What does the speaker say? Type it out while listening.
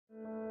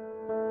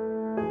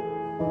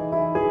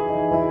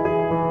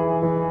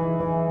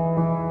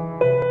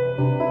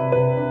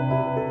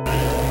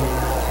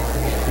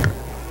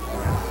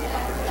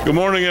Good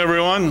morning,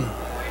 everyone.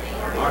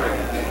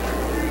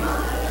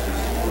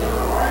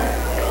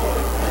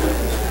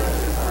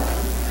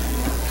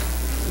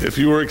 If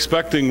you were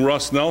expecting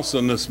Russ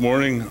Nelson this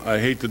morning, I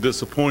hate to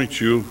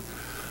disappoint you,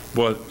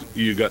 but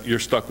you're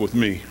stuck with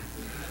me.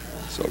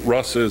 So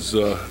Russ has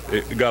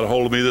got a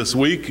hold of me this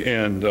week,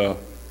 and I'm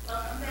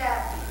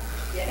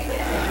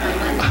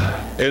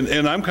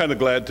kind of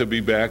glad to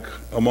be back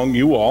among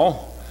you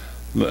all.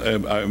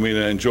 I mean,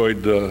 I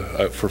enjoyed,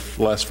 for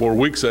the last 4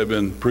 weeks, I've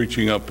been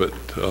preaching up at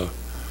the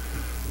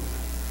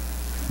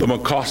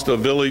Macosta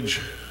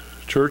Village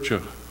Church,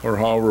 or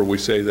however we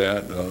say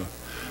that,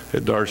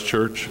 at Dar's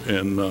Church.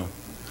 And I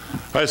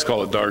just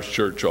call it Dar's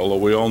Church, although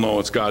we all know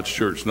it's God's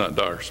church, not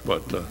Dar's.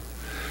 But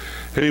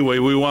anyway,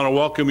 we want to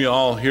welcome you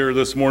all here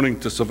this morning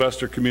to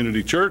Sylvester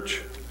Community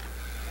Church.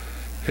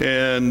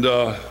 And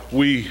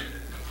we'll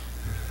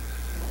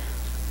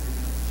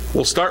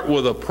start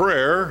with a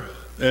prayer.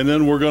 And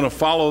then we're going to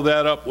follow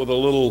that up with a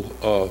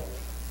little,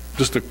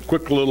 just a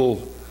quick little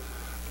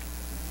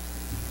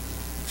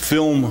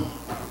film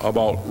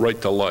about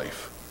Right to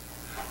Life.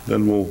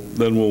 Then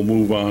we'll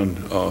move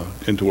on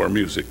into our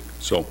music.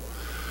 So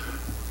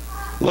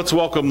let's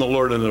welcome the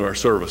Lord into our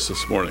service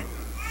this morning.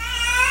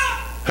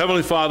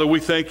 Heavenly Father, we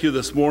thank you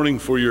this morning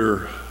for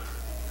your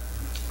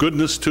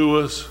goodness to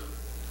us,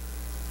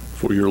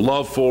 for your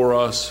love for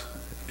us,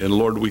 and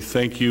Lord, we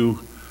thank you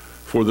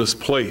for this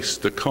place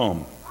to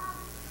come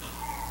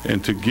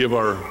and to give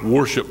our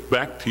worship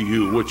back to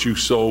you, which you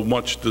so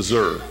much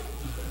deserve.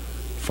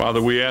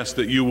 Father, we ask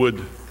that you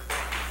would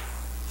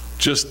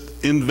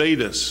just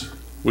invade us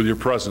with your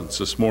presence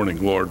this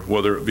morning, Lord,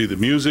 whether it be the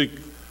music,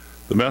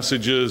 the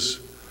messages,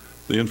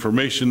 the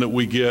information that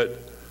we get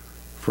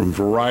from a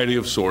variety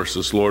of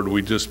sources. Lord,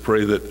 we just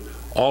pray that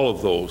all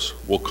of those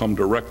will come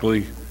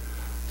directly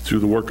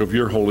through the work of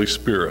your Holy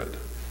Spirit.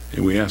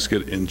 And we ask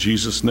it in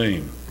Jesus'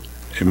 name.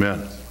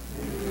 Amen.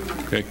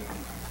 Okay.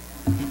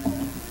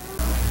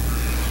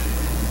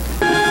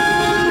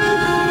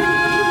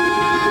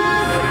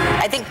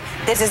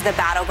 This is the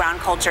battleground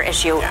culture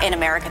issue in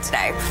America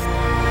today.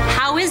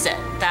 How is it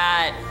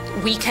that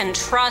we can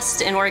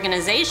trust an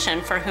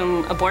organization for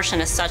whom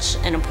abortion is such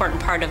an important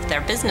part of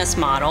their business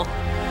model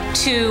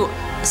to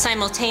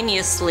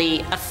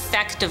simultaneously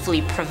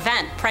effectively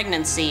prevent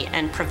pregnancy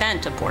and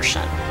prevent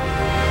abortion?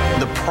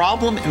 The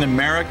problem in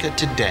America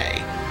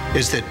today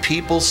is that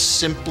people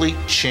simply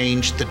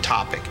change the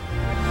topic.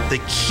 The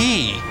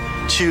key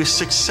to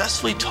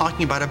successfully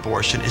talking about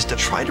abortion is to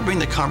try to bring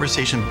the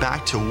conversation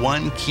back to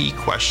one key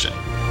question.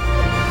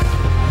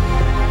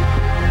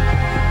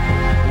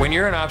 When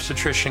you're an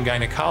obstetrician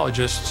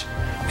gynecologist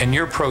and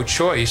you're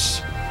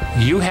pro-choice,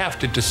 you have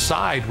to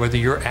decide whether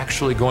you're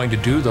actually going to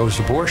do those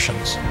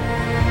abortions.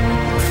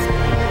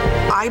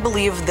 I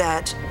believe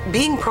that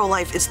being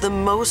pro-life is the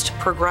most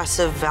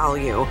progressive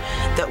value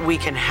that we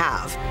can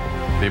have.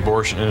 The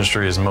abortion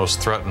industry is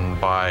most threatened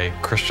by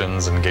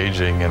Christians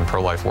engaging in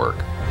pro-life work.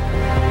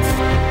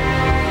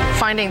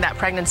 Finding that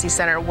pregnancy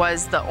center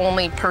was the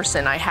only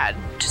person I had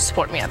to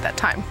support me at that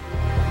time.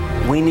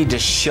 We need to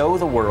show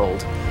the world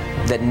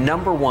that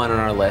number one on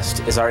our list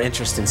is our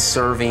interest in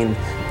serving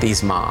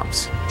these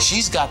moms.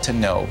 She's got to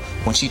know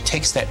when she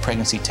takes that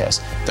pregnancy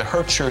test that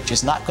her church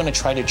is not going to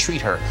try to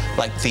treat her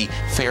like the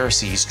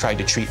Pharisees tried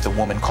to treat the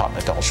woman caught in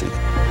adultery.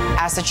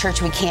 As a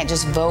church, we can't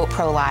just vote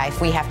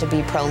pro-life. We have to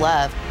be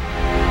pro-love.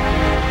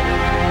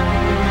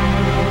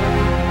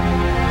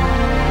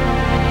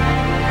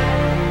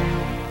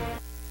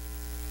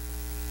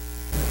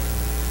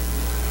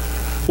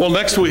 Well,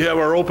 next we have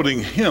our opening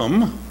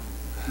hymn,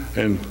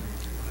 and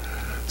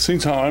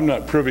since how I'm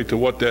not privy to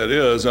what that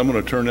is, I'm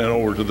going to turn that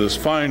over to this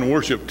fine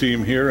worship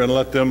team here and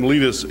let them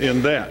lead us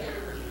in that.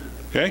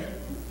 Okay?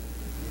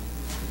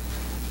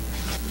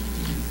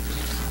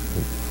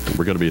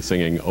 We're going to be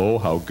singing, "Oh,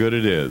 How Good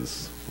It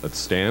Is." Let's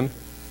stand.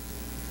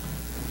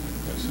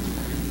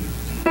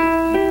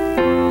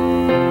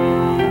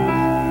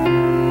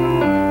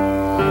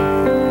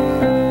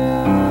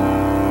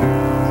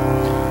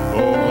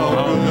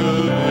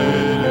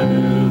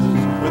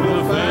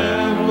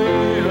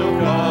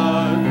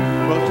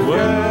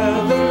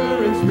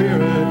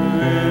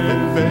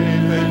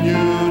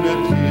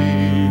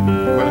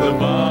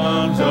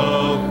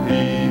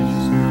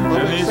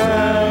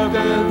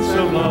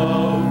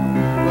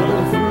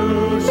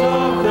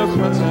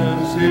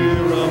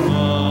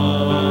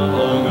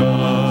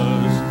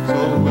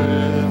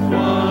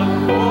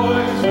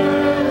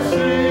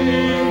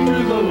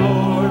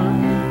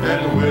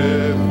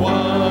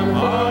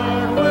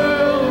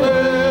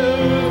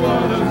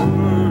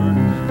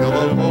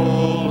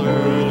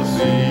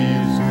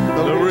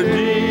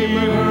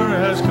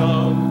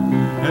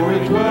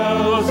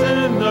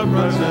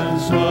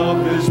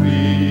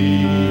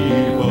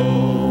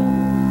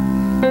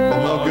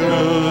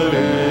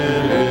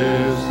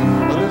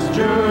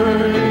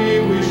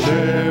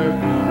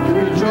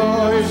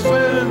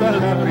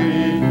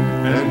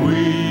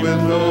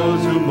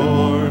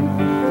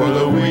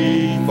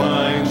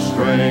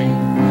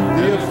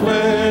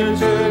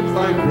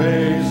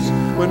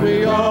 when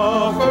we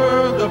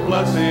offer the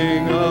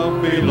blessing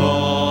of belonging.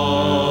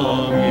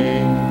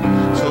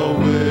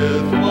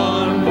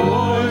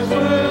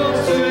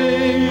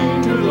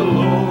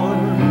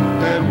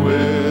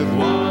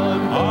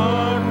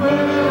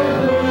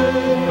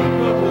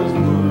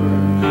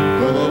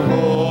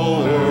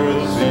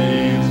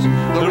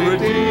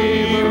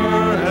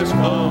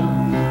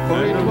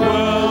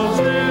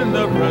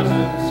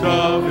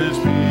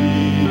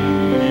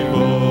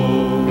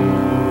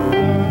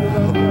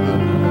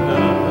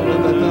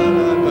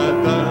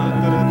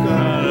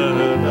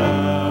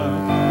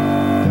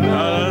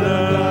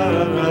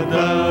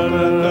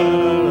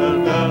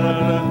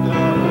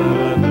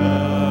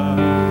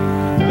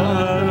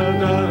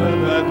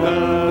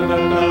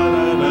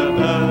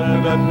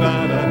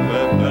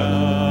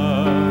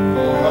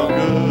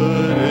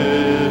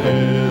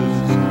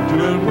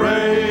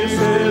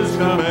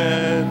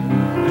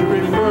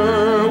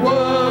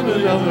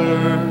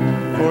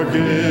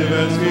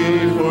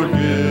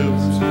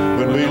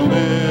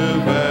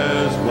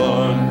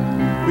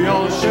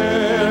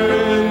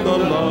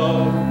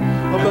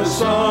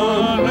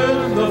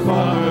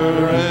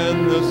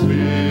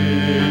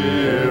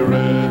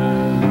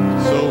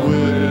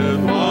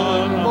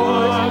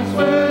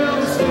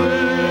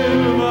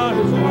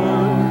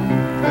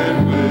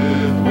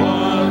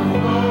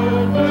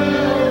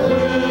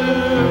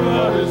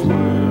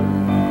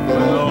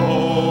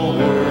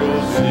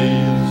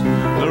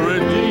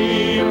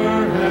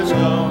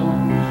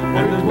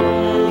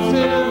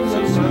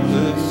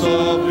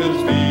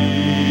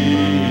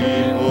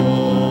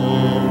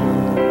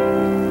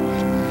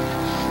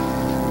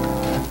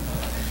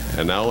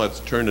 let's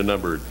turn to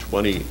number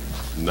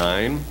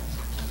 29.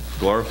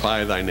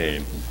 Glorify thy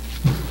name.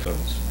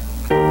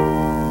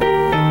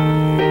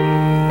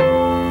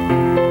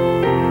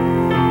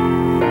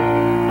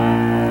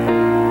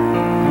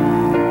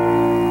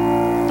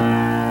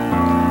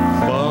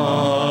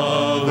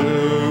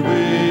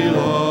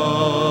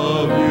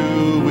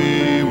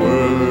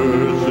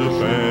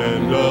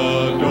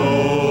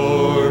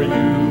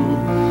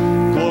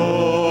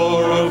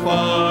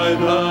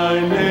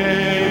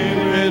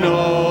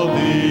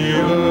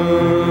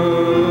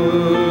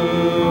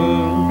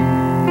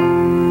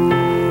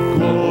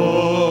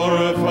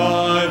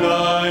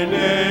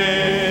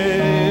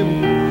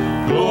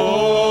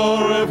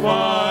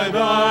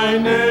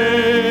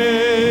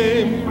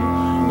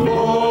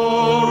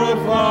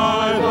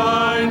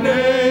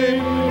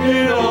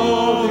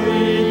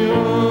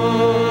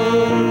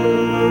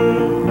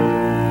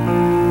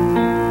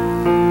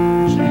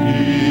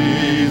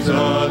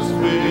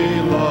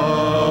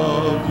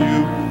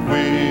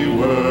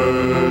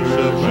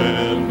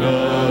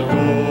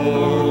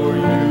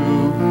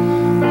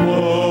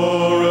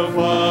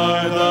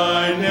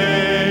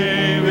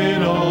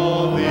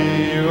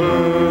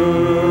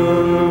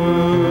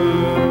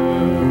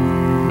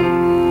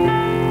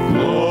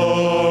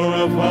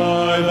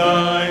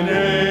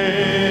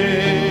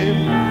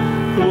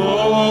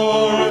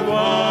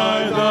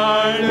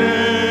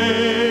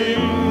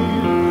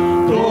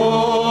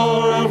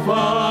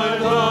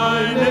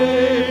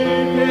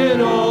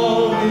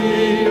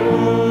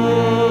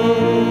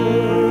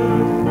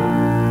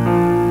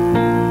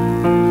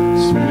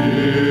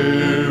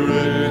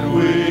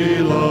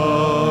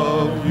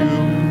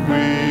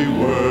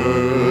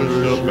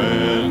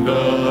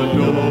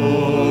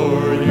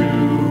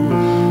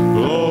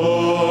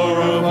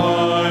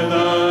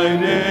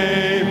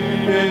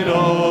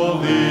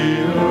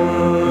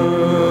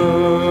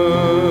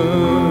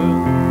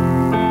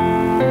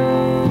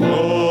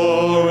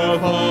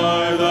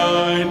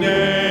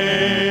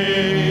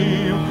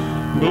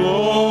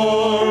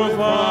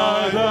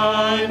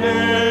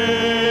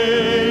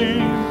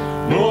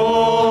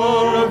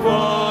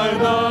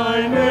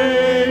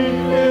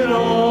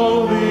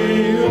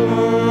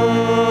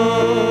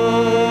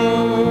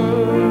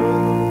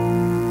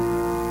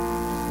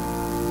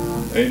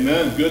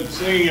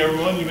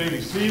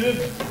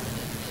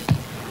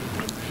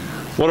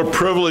 What a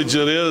privilege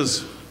it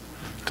is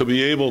to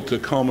be able to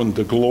come and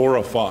to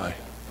glorify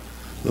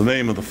the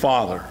name of the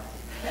Father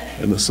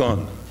and the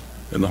Son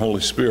and the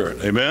Holy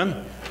Spirit.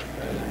 Amen?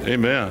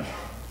 Amen.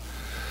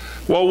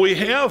 Well, we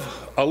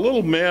have a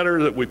little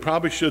matter that we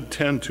probably should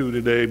tend to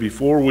today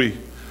before we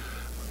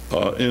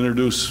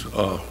introduce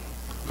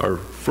our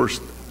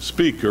first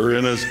speaker.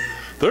 And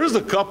there's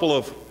a couple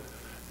of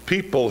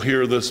people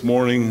here this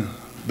morning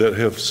that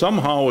have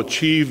somehow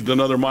achieved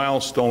another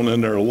milestone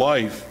in their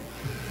life.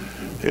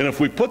 And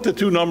if we put the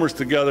two numbers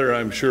together,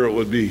 I'm sure it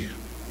would be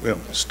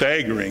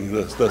staggering,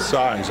 the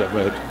size of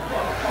it.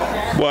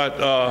 But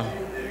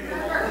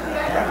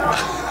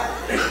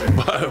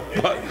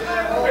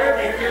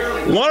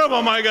one of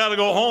them I got to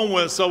go home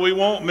with, so we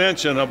won't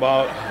mention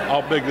about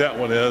how big that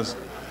one is.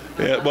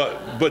 Yeah,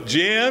 but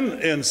Jan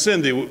and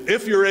Cindy,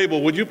 if you're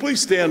able, would you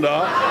please stand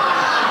up?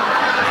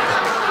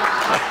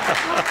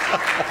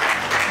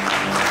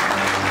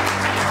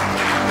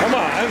 Come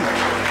on.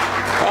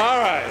 All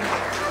right.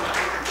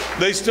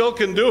 They still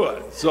can do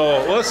it.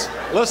 So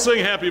let's sing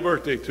happy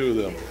birthday to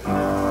them.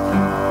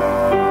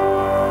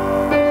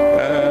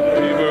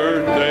 Happy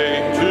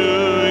birthday to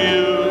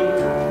you.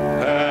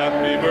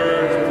 Happy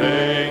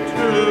birthday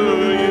to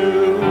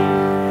you.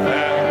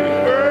 Happy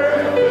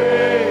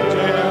birthday,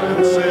 Jan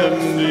and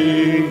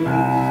Cindy.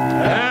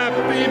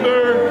 Happy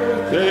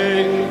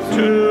birthday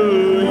to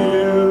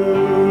you.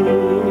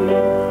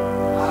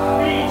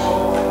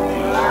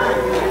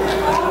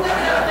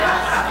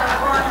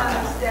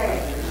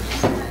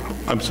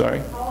 I'm sorry?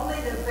 Only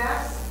the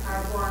best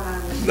are born on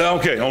this.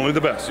 Okay, only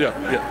the best, yeah.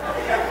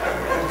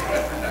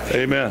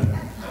 Amen.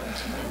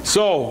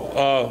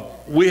 So,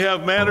 we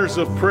have matters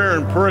of prayer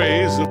and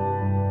praise.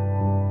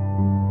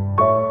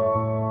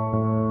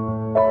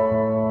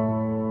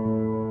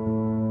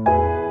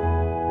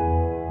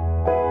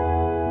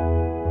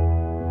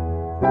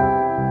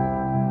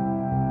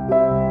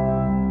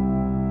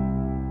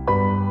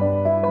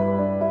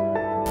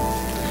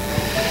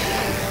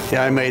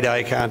 Yeah, I made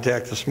eye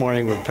contact this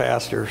morning with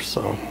Pastor,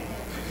 so.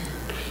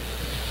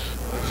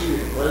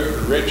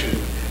 Richard.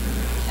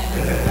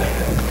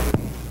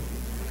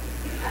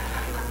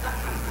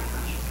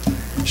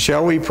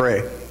 Shall we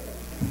pray?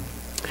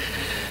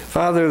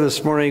 Father,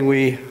 this morning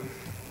we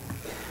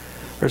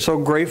are so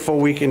grateful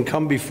we can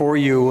come before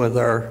you with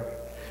our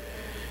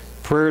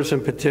prayers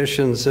and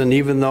petitions, and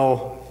even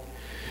though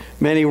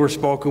many were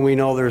spoken, we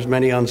know there's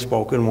many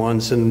unspoken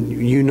ones, and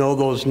you know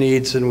those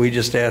needs, and we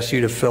just ask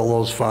you to fill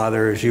those,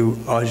 Father, as you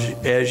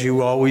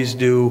always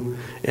do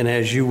and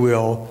as you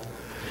will.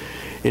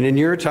 And in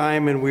your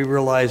time, and we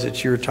realize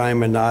it's your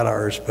time and not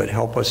ours, but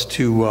help us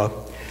to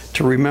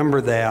remember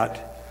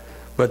that,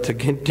 but to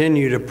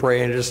continue to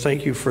pray. And just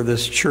thank you for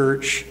this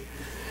church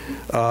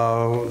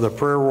the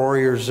prayer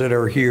warriors that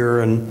are here,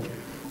 and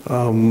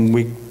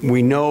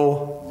we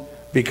know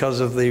because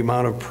of the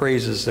amount of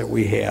praises that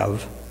we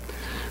have.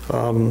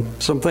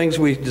 Some things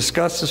we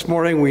discussed this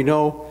morning, we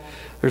know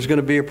there's going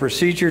to be a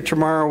procedure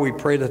tomorrow. We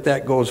pray that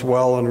that goes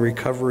well and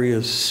recovery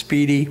is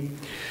speedy.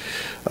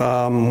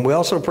 We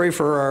also pray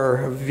for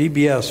our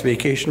VBS,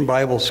 Vacation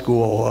Bible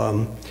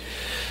School.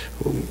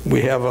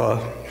 We have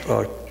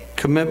a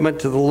commitment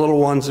to the little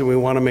ones, and we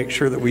want to make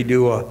sure that we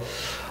do a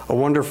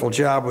wonderful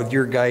job with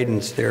your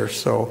guidance there.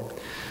 So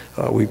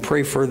we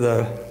pray for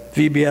the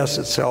VBS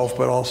itself,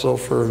 but also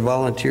for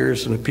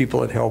volunteers and the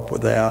people that help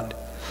with that.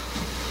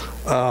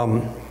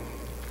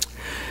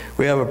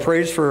 We have a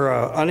praise for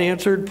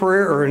unanswered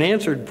prayer, or an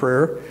answered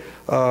prayer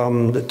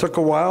that took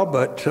a while,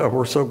 but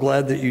we're so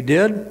glad that you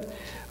did.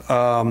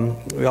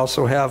 We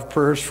also have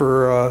prayers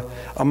for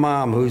a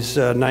mom who's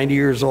 90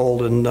 years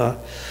old and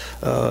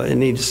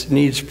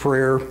needs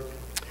prayer.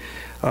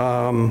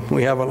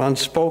 We have an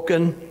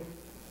unspoken,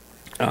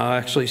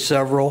 actually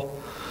several.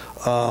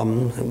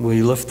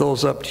 We lift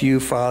those up to you,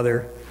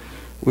 Father.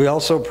 We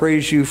also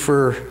praise you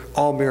for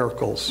all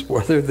miracles,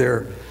 whether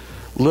they're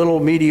little,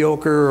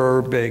 mediocre,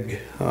 or big.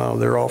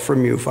 They're all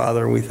from you,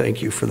 Father, and we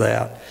thank you for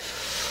that.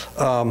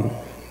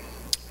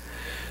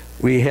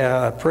 We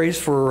have praise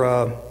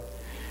for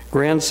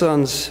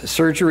grandson's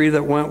surgery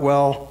that went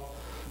well.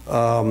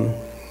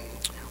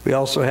 We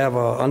also have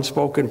an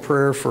unspoken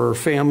prayer for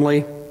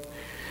family.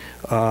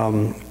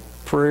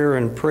 Prayer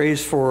and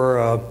praise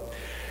for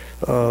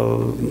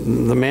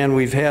the man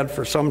we've had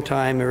for some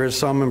time. There is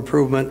some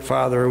improvement,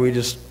 Father. We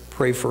just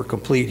pray for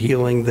complete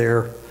healing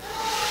there.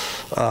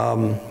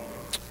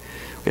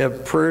 We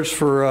have prayers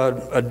for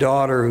a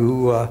daughter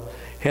who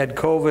had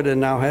COVID and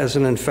now has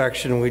an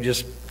infection. We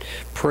just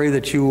pray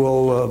that you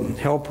will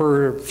help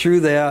her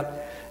through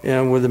that,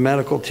 and with the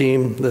medical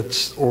team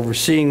that's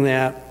overseeing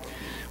that.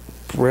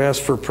 We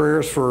ask for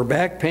prayers for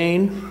back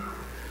pain.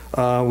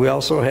 We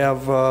also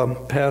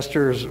have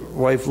Pastor's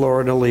wife,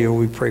 Laura and Aaliyah.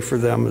 We pray for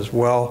them as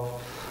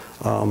well.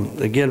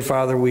 Again,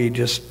 Father, we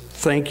just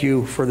thank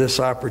you for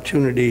this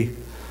opportunity,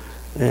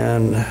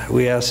 and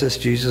we ask this,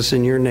 Jesus,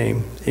 in your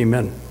name.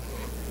 Amen.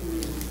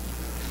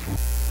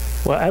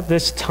 Well, at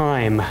this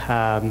time,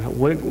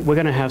 we're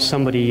going to have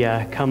somebody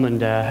come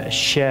and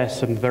share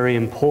some very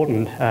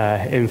important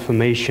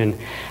information.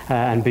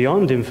 And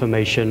beyond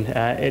information,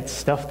 it's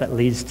stuff that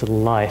leads to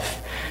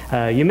life.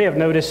 You may have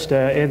noticed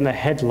in the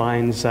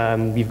headlines,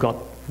 you've got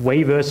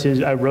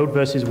road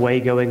versus way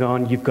going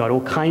on. You've got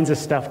all kinds of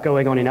stuff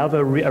going on in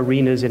other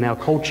arenas in our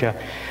culture.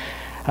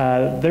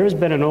 There has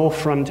been an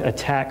all-front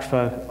attack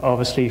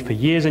obviously for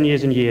years and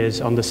years and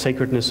years on the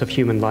sacredness of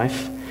human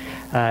life.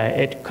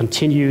 It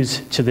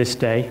continues to this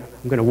day.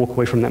 I'm going to walk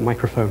away from that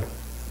microphone.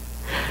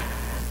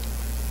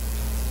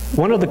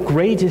 One of the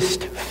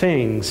greatest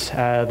things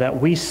that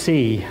we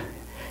see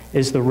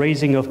is the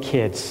raising of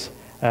kids,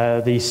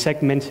 the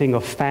segmenting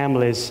of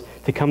families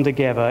to come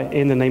together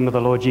in the name of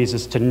the Lord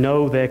Jesus to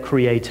know their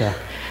Creator.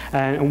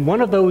 And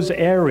one of those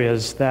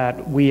areas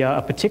that we are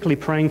particularly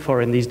praying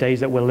for in these days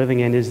that we're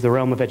living in is the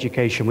realm of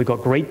education. We've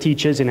got great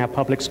teachers in our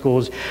public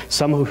schools,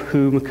 some of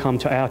whom come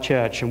to our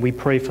church, and we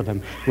pray for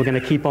them. We're going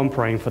to keep on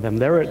praying for them.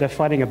 They're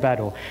fighting a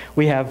battle.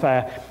 We have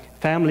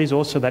families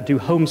also that do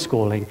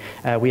homeschooling.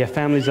 We have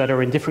families that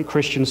are in different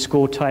Christian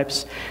school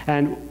types,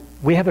 and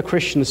we have a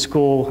Christian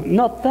school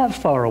not that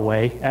far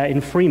away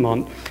in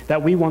Fremont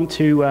that we want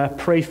to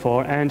pray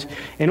for. And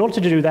in order to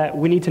do that,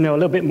 we need to know a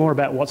little bit more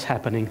about what's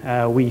happening.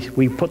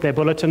 We put their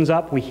bulletins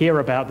up, we hear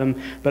about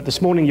them, but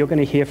this morning you're going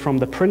to hear from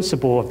the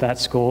principal of that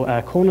school,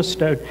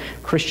 Cornerstone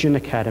Christian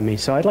Academy.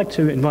 So I'd like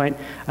to invite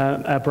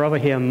our brother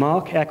here,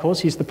 Mark Ekkel.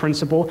 He's the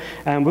principal.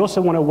 And we also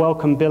want to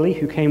welcome Billy,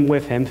 who came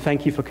with him.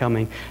 Thank you for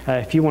coming.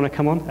 If you want to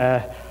come on,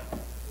 the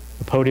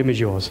podium is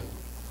yours.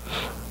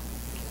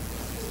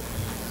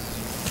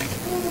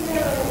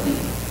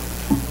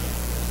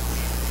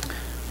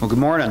 Well, good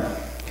morning.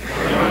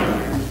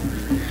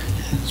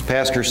 As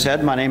Pastor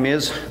said, my name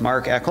is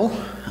Mark Ekkel.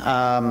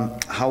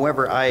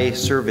 However, I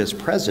serve as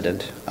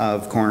president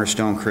of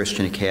Cornerstone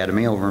Christian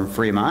Academy over in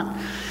Fremont.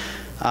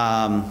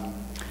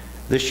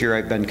 This year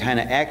I've been kind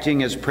of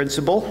acting as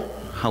principal.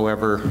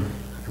 However,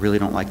 I really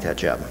don't like that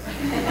job.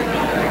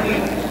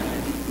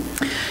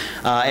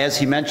 As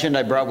he mentioned,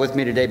 I brought with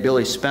me today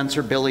Billy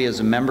Spencer. Billy is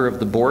a member of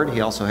the board.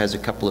 He also has a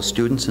couple of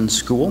students in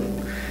school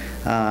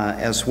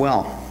as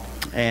well.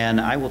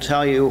 And I will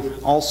tell you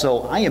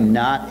also, I'm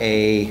not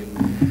a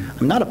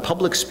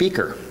public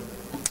speaker.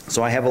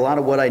 So I have a lot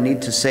of what I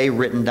need to say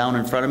written down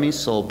in front of me,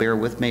 so bear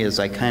with me as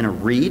I kind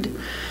of read.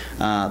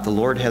 The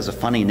Lord has a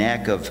funny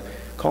knack of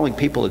calling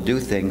people to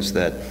do things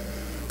that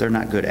they're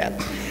not good at.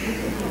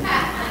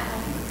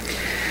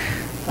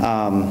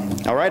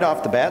 All right,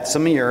 off the bat,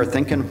 some of you are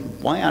thinking,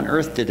 why on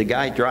earth did the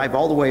guy drive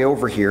all the way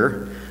over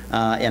here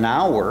an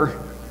hour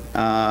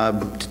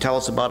to tell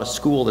us about a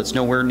school that's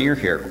nowhere near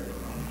here?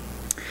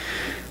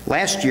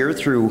 Last year,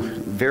 through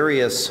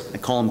various, I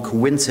call them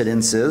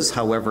coincidences,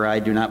 however, I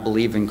do not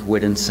believe in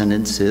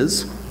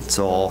coincidences. It's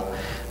all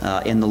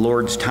in the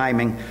Lord's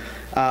timing.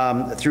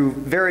 Through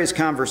various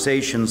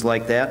conversations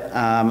like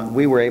that,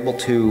 we were able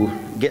to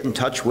get in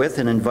touch with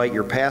and invite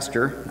your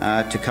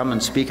pastor to come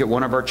and speak at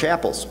one of our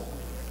chapels.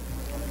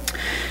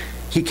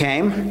 He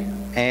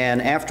came,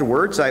 and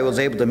afterwards I was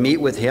able to meet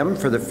with him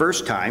for the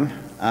first time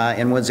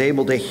and was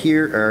able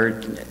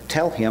to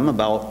tell him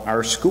about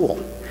our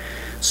school.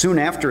 Soon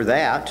after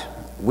that,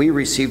 we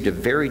received a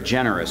very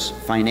generous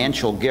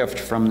financial gift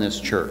from this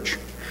church.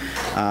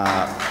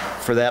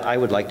 For that, I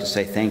would like to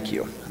say thank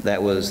you.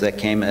 That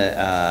came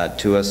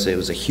to us. It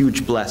was a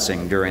huge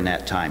blessing during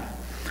that time.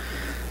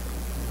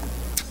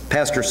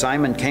 Pastor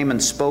Simon came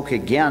and spoke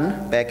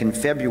again back in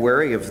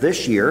February of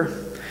this year,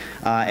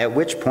 at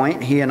which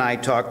point he and I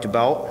talked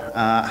about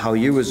how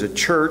you as a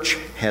church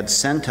had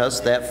sent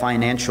us that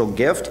financial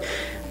gift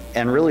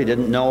and really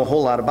didn't know a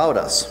whole lot about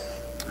us.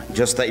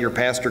 Just that your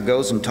pastor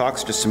goes and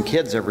talks to some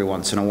kids every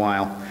once in a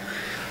while.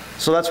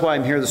 So that's why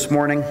I'm here this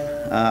morning.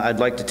 I'd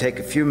like to take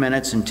a few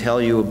minutes and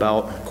tell you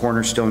about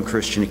Cornerstone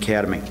Christian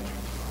Academy.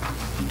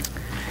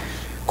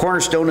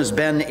 Cornerstone has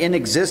been in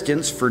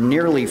existence for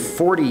nearly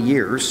 40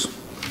 years.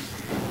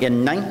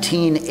 In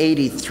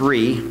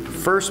 1983,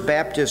 First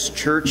Baptist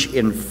Church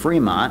in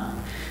Fremont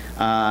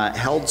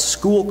held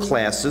school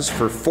classes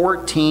for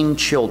 14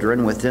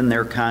 children within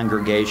their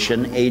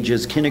congregation,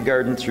 ages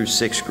kindergarten through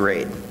 6th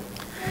grade.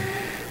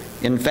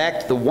 In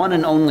fact, the one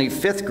and only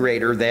 5th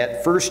grader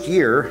that first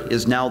year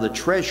is now the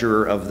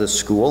treasurer of the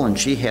school, and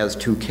she has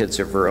 2 kids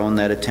of her own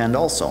that attend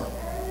also.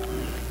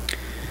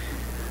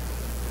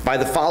 By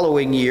the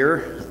following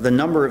year, the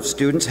number of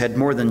students had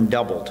more than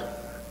doubled.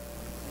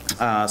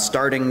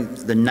 Starting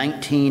the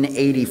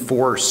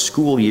 1984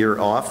 school year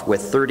off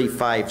with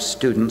 35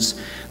 students,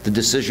 the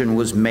decision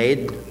was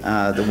made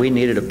that we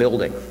needed a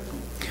building.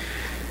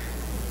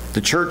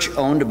 The church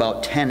owned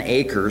about 10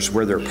 acres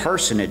where their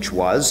parsonage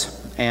was,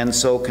 and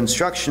so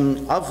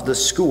construction of the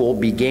school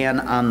began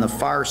on the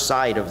far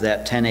side of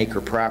that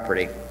 10-acre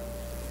property.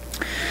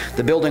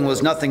 The building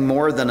was nothing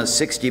more than a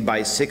 60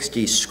 by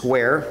 60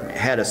 square. It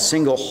had a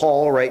single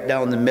hall right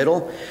down the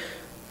middle,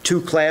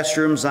 2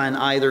 classrooms on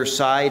either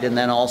side, and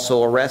then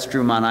also a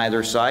restroom on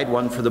either side,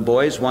 one for the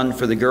boys, one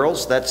for the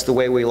girls. That's the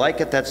way we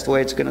like it. That's the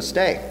way it's going to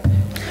stay.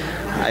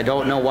 I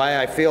don't know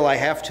why I feel I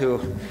have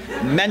to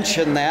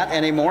mention that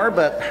anymore,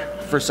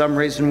 but for some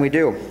reason we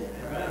do.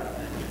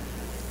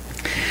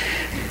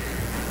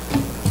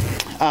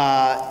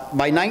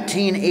 By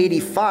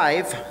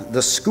 1985,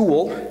 the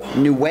school,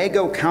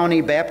 Newaygo County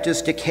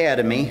Baptist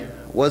Academy,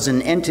 was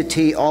an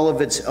entity all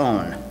of its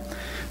own.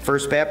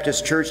 First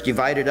Baptist Church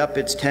divided up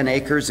its 10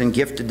 acres and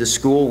gifted the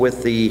school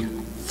with the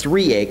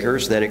 3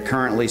 acres that it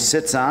currently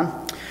sits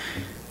on.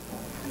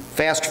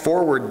 Fast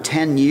forward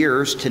 10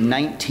 years to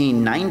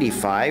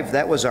 1995,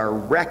 that was our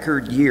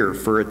record year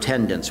for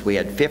attendance. We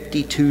had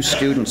 52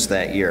 students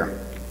that year.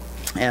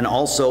 And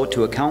also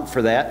to account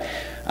for that,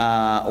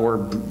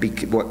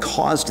 what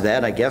caused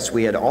that, I guess,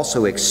 we had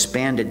also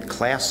expanded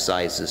class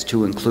sizes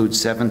to include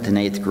 7th and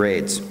 8th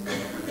grades.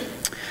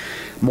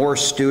 More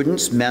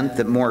students meant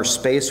that more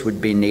space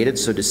would be needed,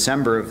 so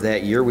December of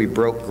that year we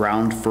broke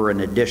ground for an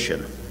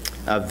addition.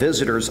 A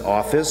visitor's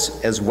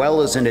office as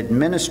well as an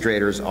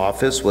administrator's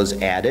office was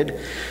added,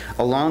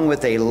 along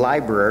with a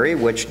library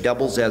which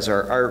doubles as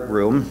our art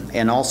room,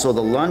 and also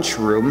the lunch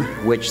room,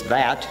 which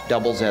that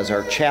doubles as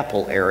our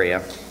chapel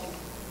area.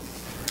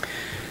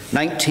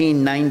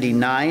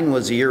 1999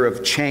 was a year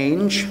of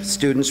change.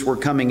 Students were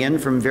coming in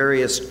from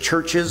various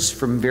churches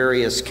from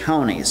various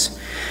counties.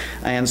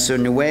 And so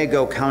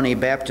Newaygo County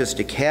Baptist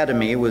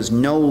Academy was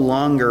no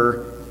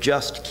longer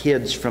just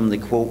kids from the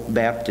quote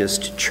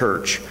Baptist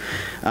church.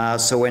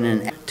 So in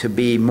an to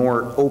be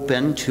more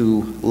open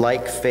to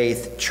like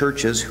faith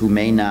churches who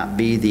may not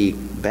be the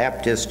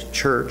Baptist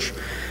church,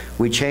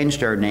 we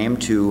changed our name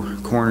to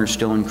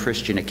Cornerstone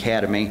Christian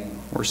Academy,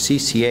 or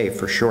CCA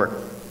for short.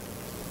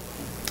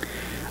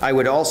 I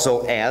would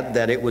also add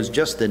that it was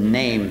just the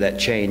name that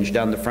changed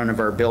on the front of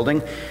our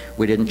building.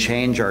 We didn't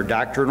change our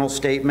doctrinal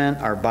statement,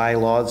 our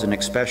bylaws, and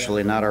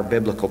especially not our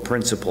biblical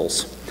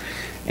principles.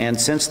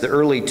 And since the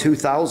early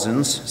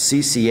 2000s,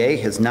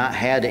 CCA has not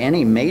had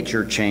any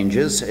major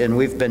changes, and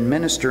we've been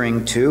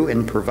ministering to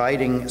and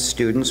providing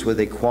students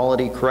with a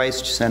quality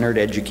Christ-centered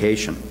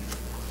education,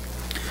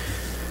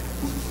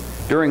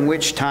 during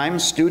which time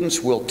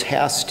students will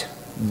test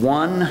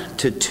 1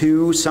 to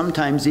 2,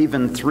 sometimes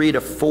even 3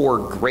 to 4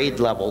 grade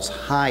levels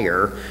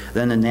higher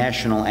than the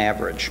national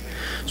average.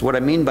 So what I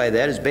mean by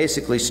that is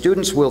basically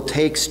students will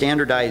take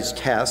standardized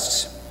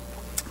tests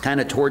kind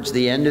of towards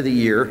the end of the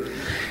year,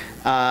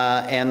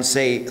 and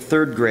say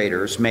 3rd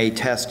graders may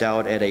test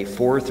out at a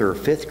 4th or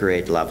 5th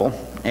grade level,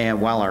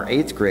 and while our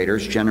 8th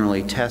graders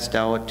generally test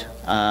out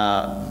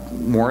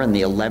more in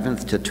the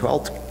 11th to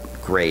 12th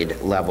grade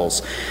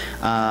levels.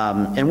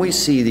 And we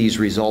see these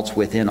results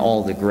within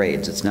all the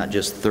grades. It's not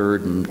just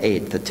 3rd and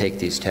 8th that take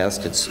these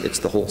tests, it's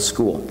the whole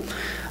school.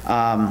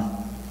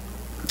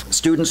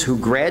 Students who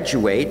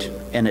graduate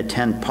and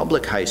attend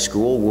public high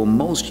school will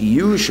most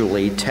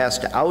usually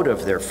test out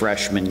of their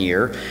freshman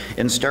year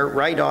and start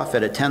right off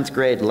at a 10th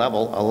grade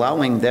level,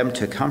 allowing them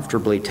to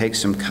comfortably take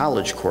some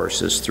college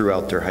courses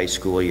throughout their high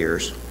school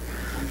years.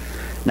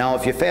 Now,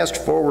 if you fast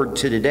forward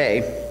to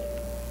today,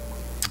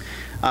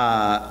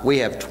 we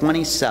have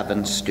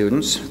 27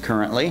 students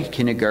currently,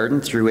 kindergarten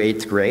through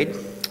 8th grade,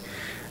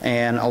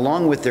 and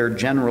along with their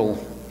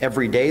general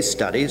everyday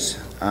studies,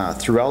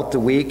 throughout the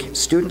week,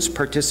 students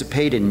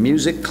participate in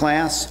music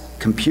class,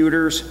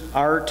 computers,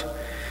 art,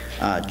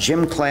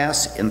 gym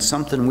class, and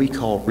something we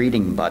call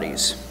reading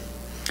buddies.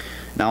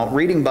 Now,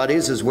 reading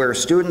buddies is where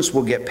students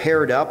will get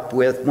paired up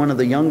with one of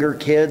the younger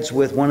kids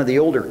with one of the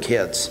older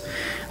kids.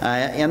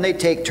 And they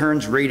take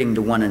turns reading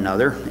to one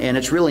another. And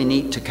it's really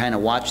neat to kind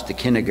of watch the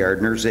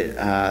kindergartners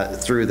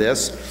through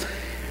this,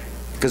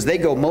 because they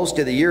go most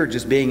of the year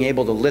just being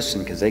able to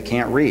listen because they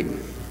can't read.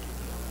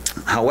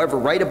 However,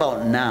 right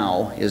about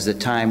now is the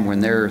time when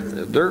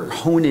they're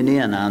honing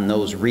in on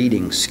those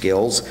reading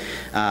skills,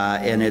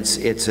 and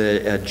it's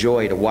a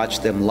joy to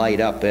watch them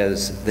light up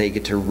as they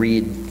get to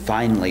read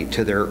finally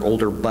to their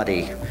older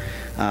buddy,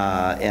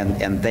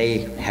 and they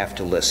have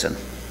to listen.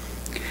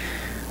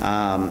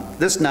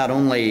 This not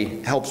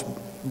only helps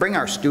bring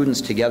our students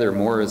together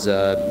more as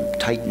a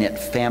tight-knit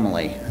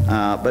family,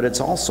 but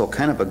it's also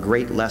kind of a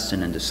great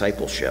lesson in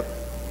discipleship.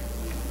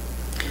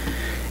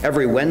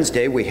 Every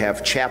Wednesday we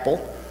have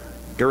chapel.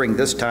 During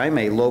this time,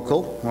 a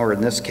local, or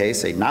in this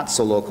case, a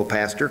not-so-local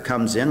pastor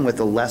comes in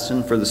with a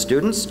lesson for the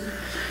students,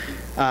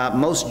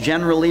 most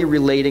generally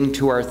relating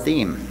to our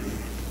theme.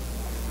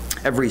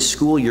 Every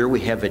school year,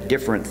 we have a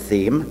different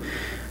theme.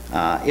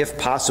 If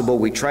possible,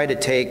 we try to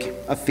take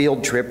a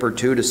field trip or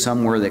two to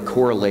somewhere that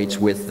correlates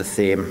with the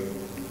theme.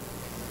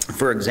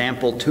 For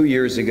example, 2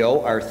 years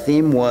ago, our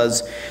theme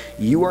was,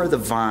 "You are the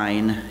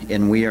vine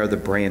and we are the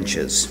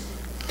branches."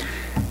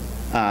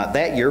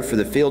 That year, for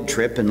the field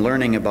trip and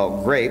learning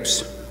about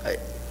grapes,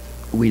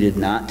 we did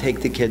not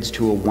take the kids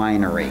to a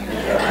winery.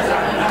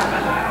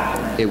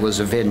 It was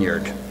a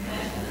vineyard.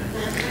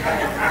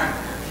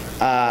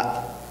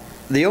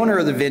 The owner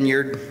of the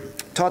vineyard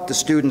taught the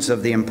students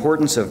of the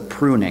importance of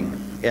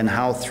pruning and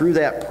how through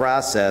that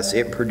process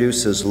it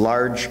produces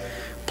large,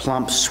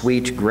 plump,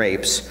 sweet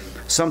grapes,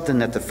 something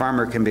that the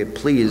farmer can be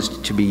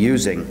pleased to be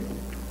using.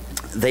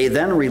 They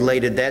then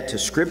related that to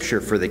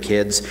Scripture for the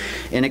kids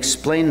and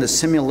explained the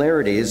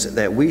similarities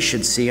that we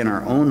should see in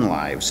our own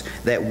lives,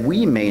 that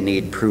we may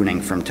need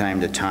pruning from time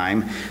to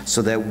time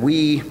so that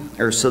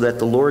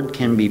the Lord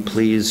can be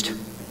pleased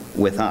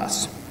with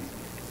us.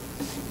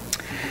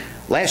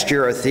 Last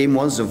year our theme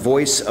was the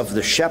voice of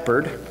the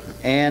shepherd,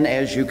 and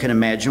as you can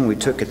imagine, we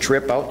took a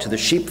trip out to the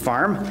sheep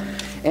farm,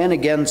 and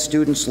again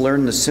students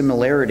learned the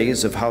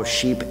similarities of how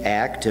sheep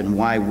act and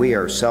why we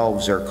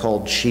ourselves are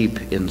called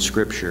sheep in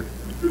Scripture.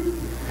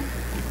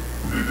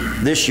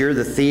 This year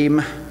the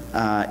theme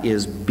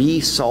is Be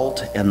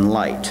Salt and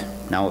Light.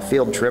 Now, a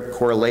field trip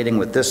correlating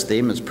with this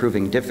theme is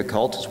proving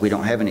difficult as we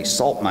don't have any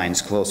salt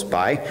mines close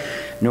by,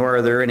 nor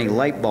are there any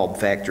light bulb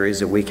factories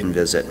that we can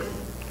visit.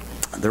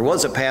 There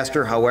was a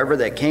pastor, however,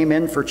 that came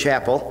in for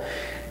chapel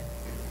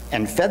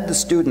and fed the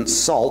students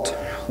salt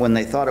when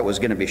they thought it was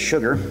going to be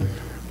sugar,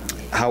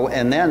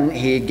 and then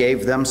he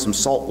gave them some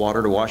salt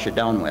water to wash it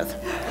down with.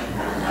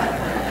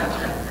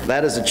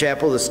 That is a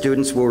chapel the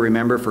students will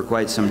remember for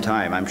quite some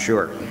time, I'm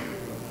sure.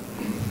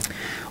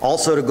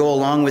 Also, to go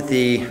along with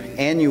the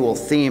annual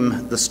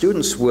theme, the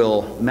students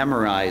will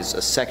memorize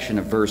a section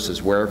of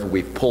verses wherever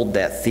we've pulled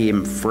that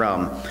theme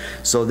from.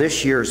 So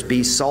this year's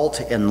Be Salt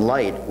and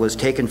Light was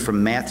taken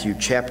from Matthew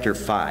chapter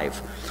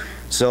 5.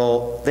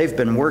 So they've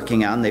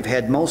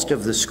had most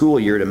of the school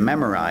year to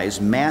memorize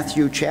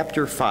Matthew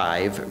chapter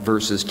 5,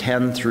 verses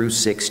 10 through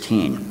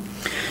 16.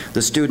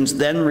 The students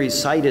then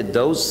recited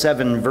those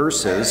 7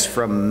 verses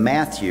from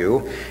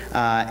Matthew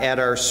at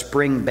our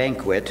spring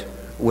banquet,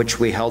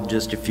 which we held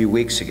just a few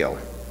weeks ago.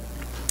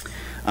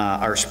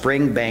 Our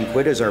spring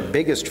banquet is our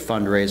biggest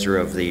fundraiser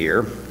of the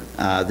year.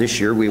 This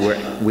year we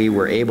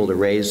were able to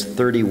raise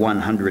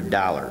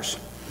 $3,100.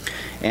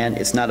 And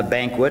it's not a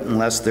banquet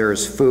unless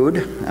there's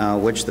food,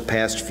 which the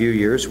past few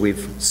years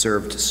we've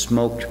served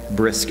smoked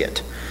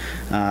brisket.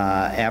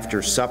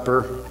 After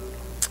supper,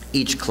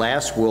 each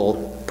class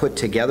will put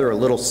together a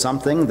little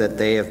something that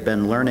they have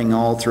been learning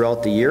all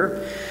throughout the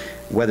year,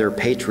 whether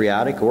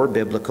patriotic or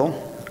biblical.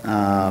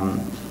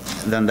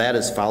 Then that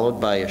is followed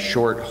by a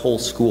short whole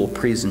school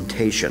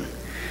presentation.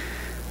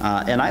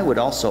 And I would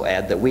also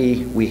add that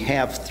we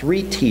have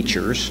 3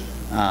 teachers.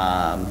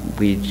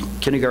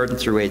 Kindergarten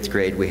through 8th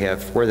grade, we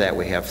have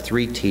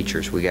 3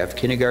 teachers. We have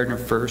kindergartner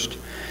first,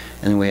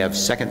 and then we have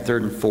 2nd,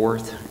 3rd, and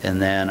 4th,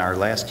 and then our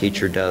last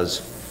teacher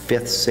does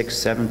 5th, 6th,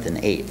 7th, and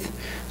 8th.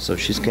 So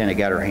she's kind of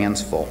got her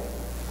hands full.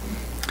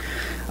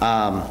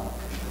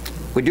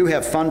 We do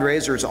have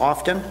fundraisers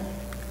often.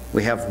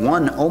 We have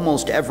one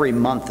almost every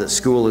month that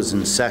school is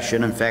in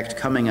session. In fact,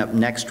 coming up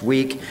next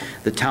week,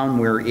 the town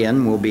we're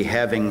in will be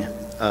having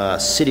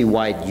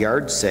citywide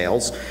yard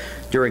sales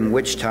during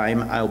which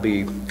time I'll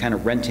be kind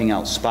of renting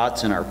out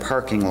spots in our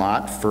parking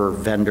lot for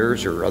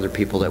vendors or other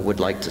people that would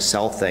like to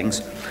sell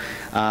things.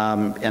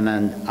 And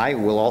then I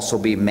will also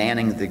be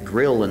manning the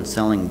grill and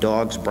selling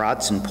dogs,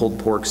 brats, and pulled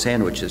pork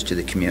sandwiches to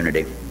the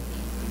community.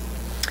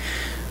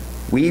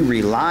 We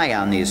rely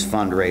on these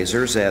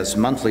fundraisers as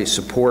monthly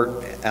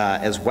support,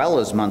 as well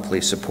as monthly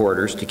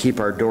supporters, to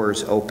keep our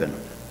doors open.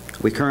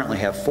 We currently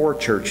have 4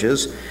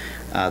 churches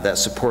that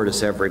support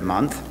us every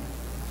month.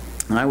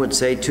 And I would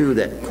say, too,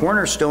 that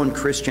Cornerstone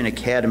Christian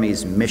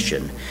Academy's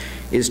mission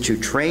is to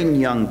train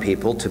young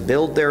people to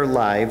build their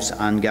lives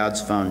on God's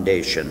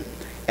foundation.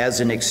 As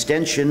an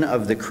extension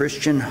of the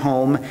Christian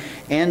home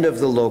and of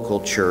the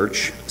local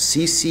church,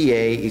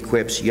 CCA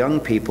equips young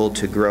people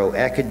to grow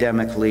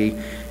academically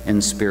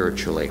and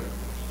spiritually.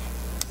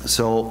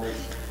 So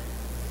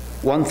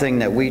one thing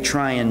that we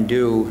try and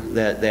do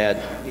that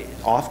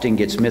often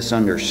gets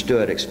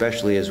misunderstood,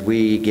 especially as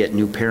we get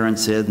new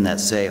parents in that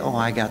say, oh,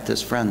 I got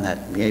this friend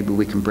that maybe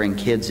we can bring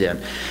kids in.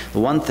 The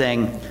one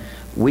thing,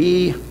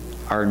 we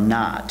are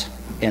not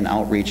an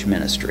outreach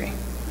ministry.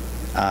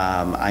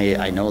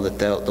 I know that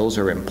those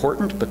are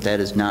important, but that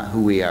is not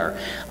who we are.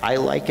 I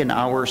liken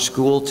our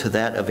school to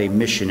that of a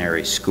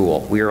missionary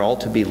school. We are all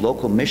to be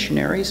local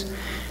missionaries.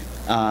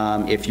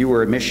 If you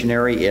were a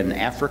missionary in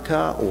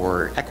Africa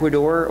or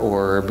Ecuador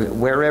or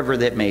wherever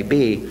that may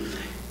be,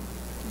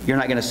 you're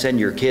not going to send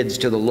your kids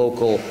to the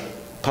local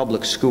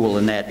public school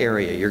in that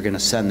area. You're going to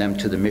send them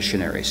to the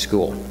missionary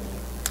school.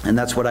 And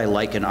that's what I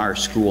liken our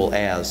school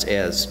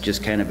as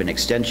just kind of an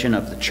extension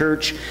of the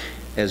church,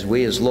 as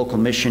we as local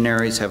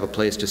missionaries have a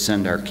place to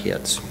send our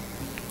kids.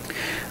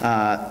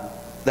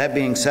 That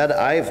being said,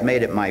 I've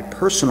made it my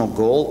personal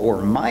goal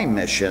or my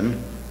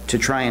mission to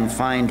try and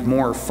find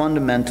more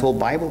fundamental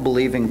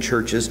Bible-believing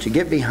churches to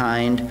get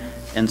behind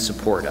and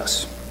support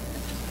us.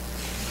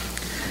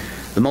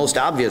 The most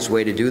obvious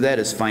way to do that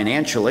is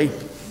financially.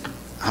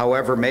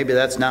 However, maybe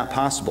that's not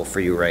possible for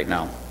you right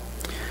now.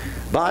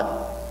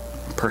 But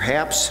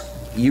perhaps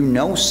you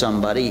know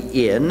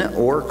somebody in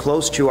or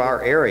close to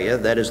our area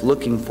that is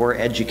looking for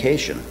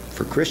education,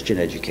 for Christian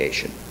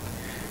education.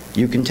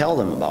 You can tell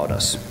them about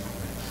us.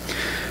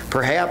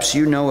 Perhaps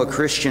you know a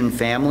Christian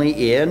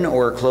family in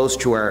or close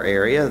to our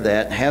area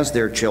that has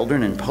their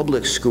children in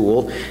public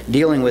school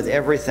dealing with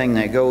everything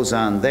that goes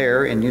on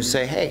there, and you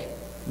say, hey,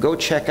 go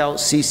check out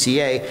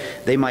CCA.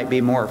 They might be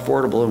more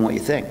affordable than what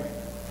you think.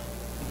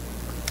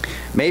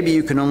 Maybe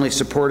you can only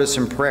support us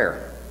in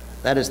prayer.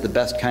 That is the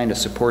best kind of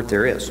support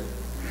there is.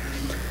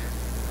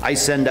 I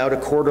send out a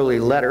quarterly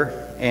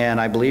letter, and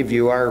I believe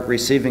you are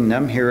receiving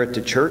them here at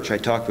the church. I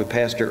talked with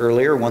Pastor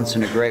earlier, once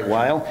in a great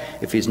while.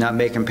 If he's not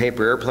making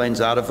paper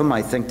airplanes out of them,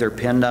 I think they're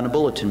pinned on a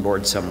bulletin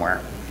board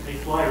somewhere. They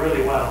fly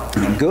really well.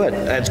 Good.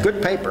 That's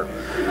good paper.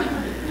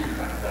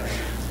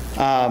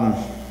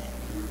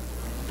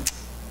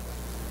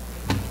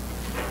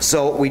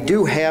 So we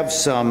do have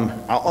some,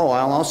 I'll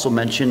also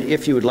mention,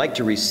 if you would like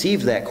to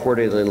receive that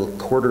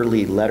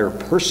quarterly letter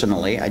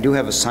personally, I do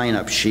have a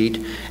sign-up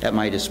sheet at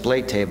my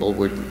display table.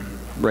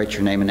 Write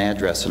your name and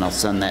address, and I'll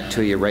send that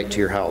to you right to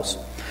your house.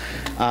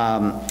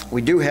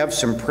 We do have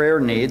some prayer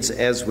needs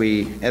as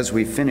we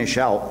finish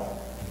out.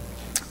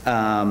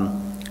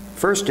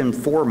 First and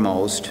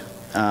foremost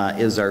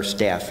is our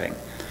staffing.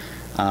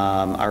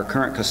 Our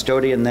current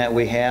custodian that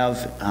we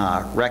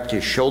have wrecked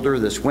his shoulder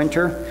this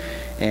winter,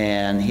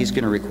 and he's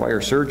going to require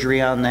surgery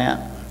on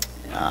that.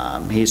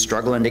 He's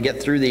struggling to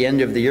get through the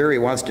end of the year. He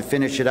wants to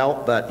finish it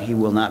out, but he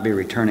will not be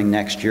returning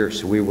next year,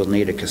 so we will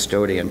need a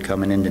custodian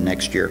coming into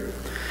next year.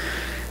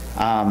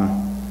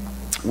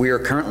 We are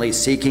currently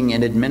seeking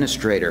an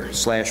administrator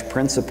 /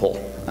 principal.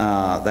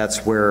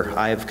 That's where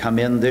I've come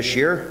in this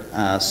year.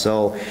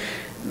 So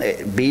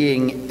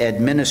being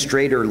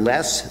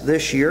administrator-less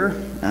this year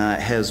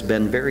has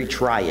been very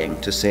trying,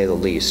 to say the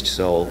least.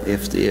 So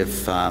if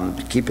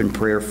keep in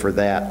prayer for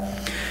that.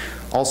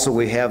 Also,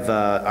 we have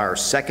our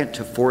 2nd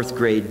to 4th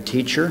grade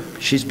teacher.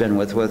 She's been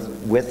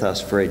with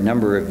us for a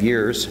number of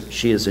years.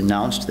 She has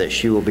announced that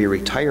she will be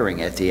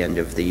retiring at the end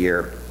of the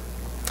year.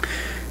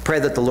 Pray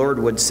that the Lord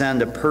would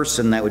send a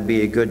person that would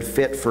be a good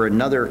fit for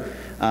another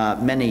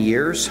many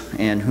years,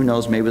 and who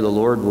knows, maybe the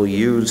Lord will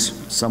use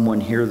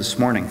someone here this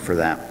morning for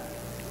that.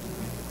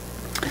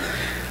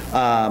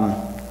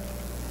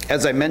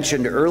 As I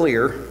mentioned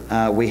earlier,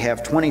 we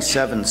have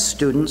 27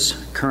 students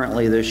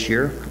currently this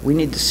year. We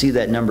need to see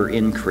that number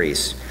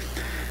increase.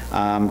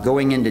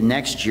 Going into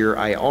next year,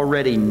 I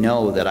already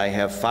know that I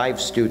have 5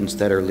 students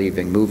that are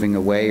leaving, moving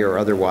away or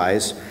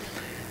otherwise.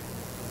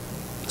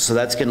 So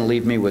that's going to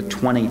leave me with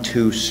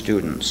 22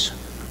 students.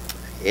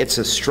 It's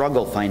a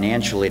struggle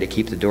financially to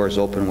keep the doors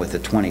open with the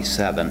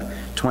 27.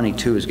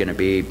 22 is going to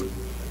be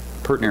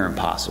pretty near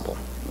impossible.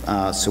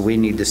 So we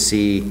need to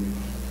see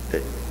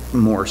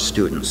more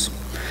students.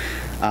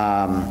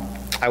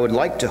 I would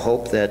like to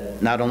hope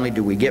that not only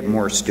do we get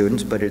more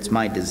students, but it's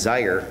my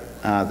desire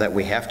that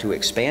we have to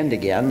expand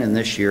again in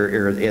this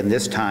year, or in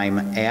this time,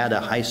 add a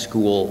high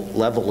school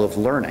level of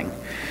learning.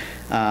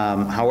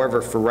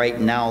 However, for right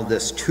now,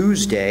 this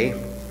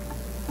Tuesday,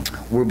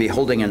 we'll be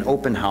holding an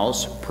open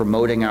house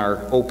promoting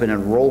our open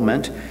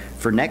enrollment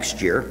for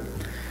next year.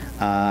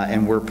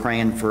 And we're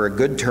praying for a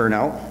good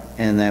turnout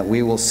and that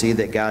we will see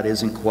that God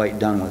isn't quite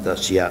done with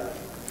us yet.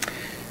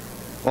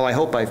 Well, I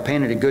hope I've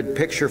painted a good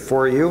picture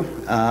for you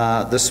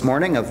this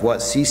morning of what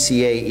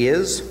CCA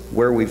is,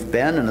 where we've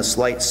been, and a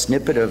slight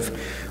snippet of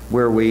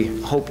where we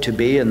hope to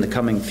be in the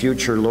coming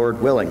future,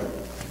 Lord willing.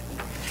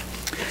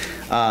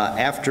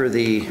 After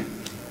the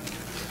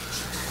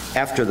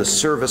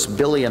service,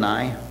 Billy and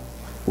I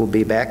will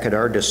be back at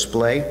our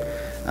display.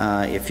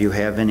 If you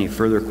have any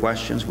further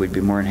questions, we'd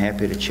be more than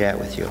happy to chat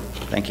with you.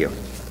 Thank you.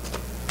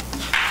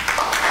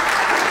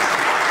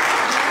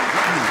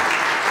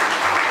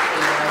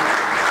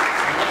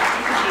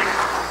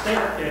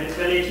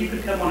 If you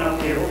could come on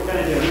up here, what we're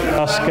going to do, I'm going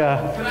to ask...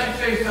 can I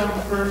say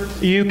something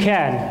first? You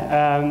can,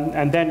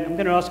 and then I'm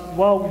going to ask,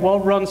 while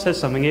Ron says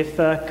something, if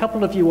a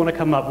couple of you want to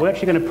come up, we're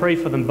actually going to pray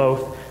for them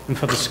both and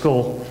for the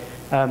school.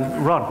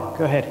 Ron,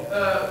 go ahead.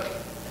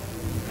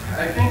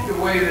 I think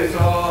the way this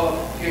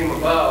all came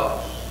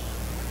about,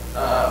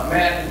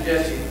 Matt and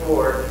Jesse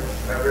Ford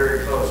are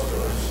very close to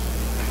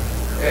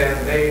us.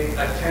 And they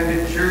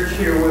attended church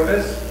here with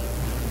us.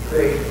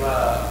 They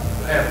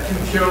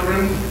have 2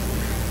 children.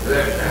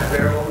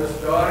 Their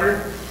oldest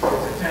daughter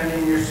is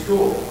attending your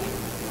school.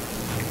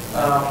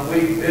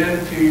 We've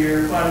been to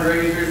your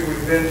fundraisers,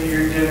 we've been to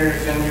your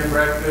dinners and your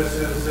breakfasts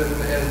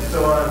and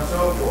so on and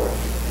so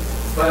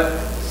forth. But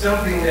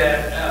something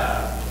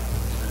that,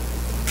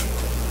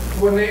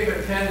 when they've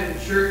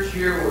attended church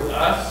here with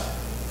us,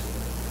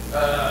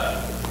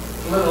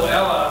 little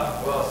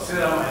Ella will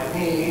sit on my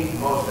knee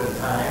most of the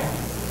time,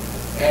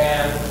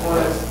 and when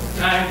it's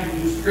time to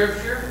do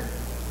scripture,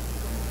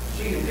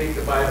 she can take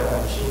the Bible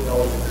and she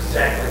knows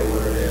exactly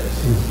where it is.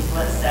 She's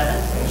what,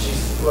 7? And she's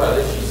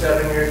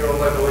 7 years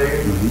old, I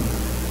believe.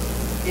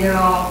 You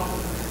know,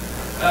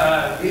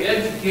 the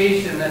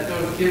education that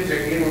those kids are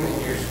getting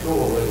in your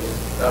school is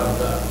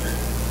thumbs up.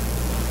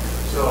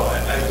 So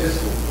I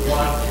just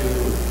want to,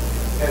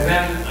 and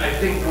then I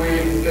think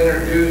we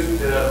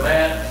introduced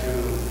Matt to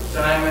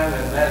Simon,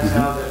 and that's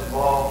how this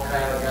ball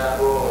kind of got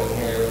rolling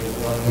here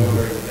when we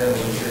were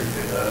attending church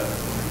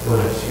with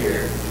us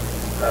here.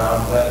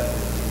 But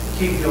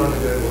keep doing the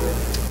good work.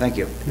 Thank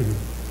you.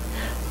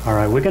 All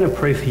right, we're going to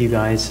pray for you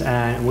guys,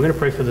 and we're going to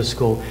pray for the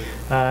school.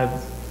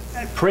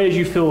 Pray as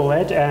you feel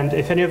led, and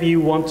if any of you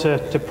want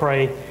to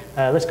pray,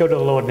 let's go to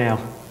the Lord now.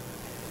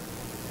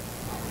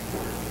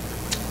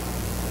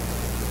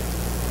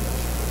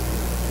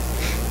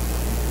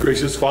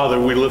 Gracious Father,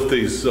 we lift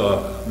these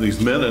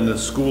men in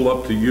this school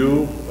up to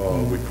you.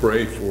 We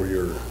pray for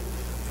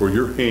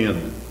your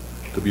hand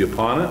to be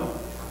upon it.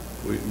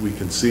 We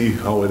can see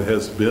how it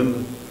has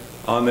been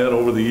on that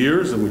over the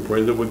years, and we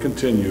pray that it would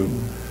continue.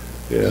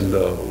 And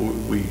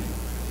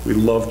we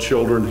love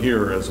children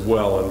here as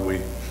well, and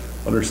we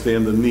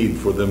understand the need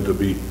for them to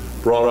be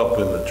brought up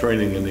in the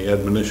training and the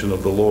admonition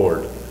of the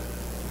Lord.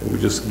 And we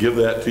just give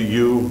that to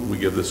you. We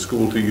give the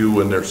school to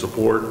you and their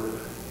support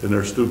and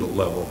their student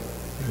level.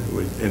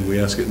 And we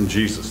ask it in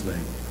Jesus'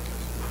 name.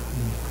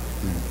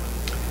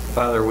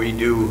 Father, we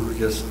do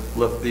just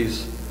lift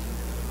these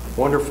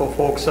wonderful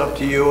folks up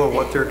to you and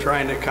what they're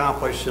trying to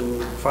accomplish.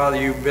 And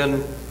Father, you've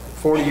been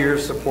 40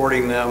 years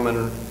supporting them,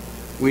 and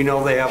we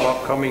know they have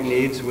upcoming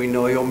needs. We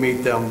know you'll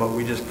meet them, but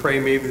we just pray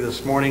maybe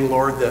this morning,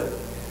 Lord, that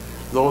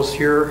those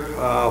here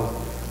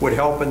would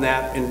help in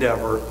that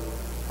endeavor.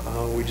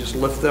 We just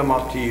lift them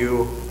up to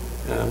you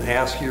and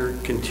ask your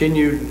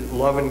continued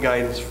love and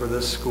guidance for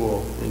this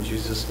school. In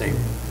Jesus' name.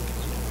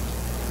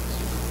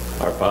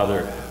 Our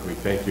Father, we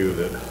thank you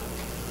that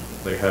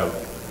they have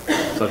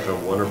such a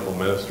wonderful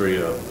ministry.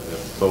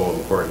 It's so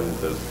important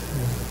that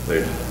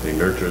they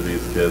nurture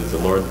these kids.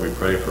 And Lord, we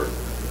pray for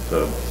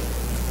the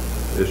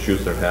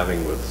issues they're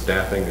having with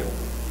staffing. And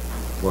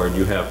Lord,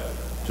 you have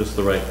just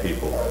the right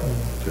people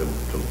to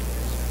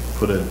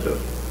put into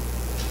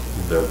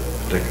their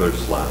particular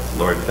slots.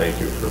 Lord, thank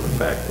you for the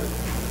fact that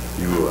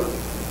you will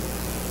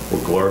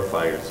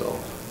glorify yourself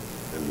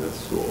in this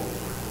school.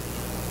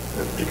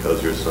 And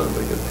because your Son,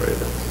 we can pray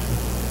that.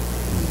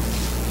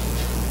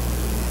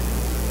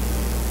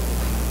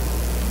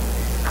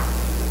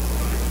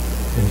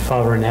 And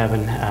Father in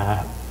heaven,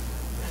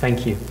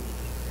 thank you.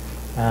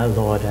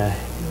 Lord,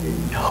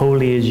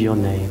 holy is your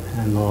name.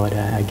 And Lord,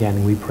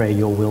 again, we pray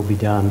your will be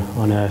done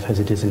on earth as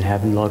it is in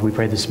heaven. Lord, we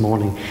pray this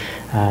morning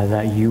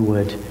that you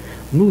would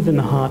move in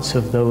the hearts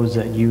of those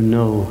that you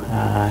know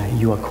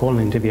you are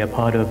calling to be a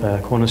part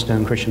of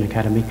Cornerstone Christian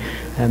Academy.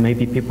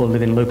 Maybe people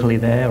living locally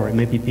there, or it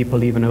may be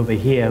people even over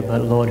here,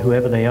 but Lord,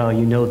 whoever they are,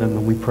 you know them,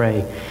 and we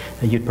pray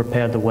that you'd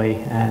prepare the way,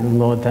 and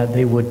Lord, that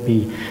they would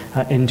be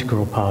an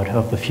integral part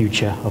of the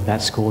future of that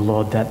school.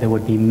 Lord, that there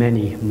would be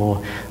many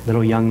more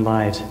little young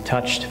lives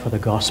touched for the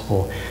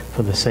gospel,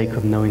 for the sake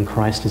of knowing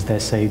Christ as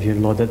their Savior.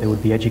 And Lord, that they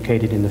would be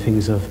educated in the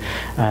things of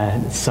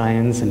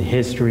science and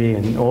history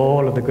and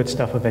all of the good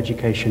stuff of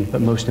education,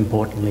 but most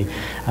importantly,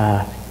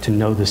 to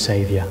know the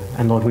Savior.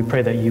 And Lord, we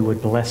pray that you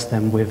would bless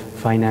them with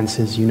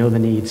finances. You know the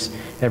needs.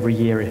 Every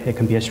year it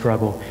can be a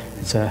struggle.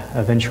 It's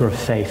a venture of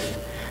faith.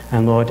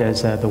 And Lord,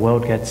 as the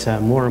world gets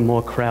more and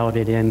more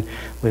crowded in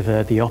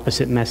with the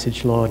opposite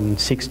message, Lord, and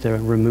seeks to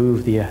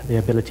remove the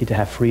ability to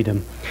have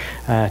freedom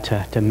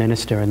to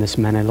minister in this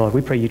manner, Lord,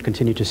 we pray you'd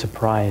continue to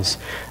surprise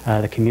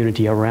the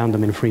community around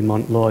them in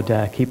Fremont. Lord,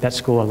 keep that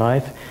school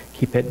alive,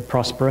 keep it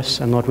prosperous,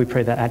 and Lord, we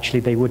pray that actually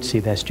they would see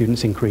their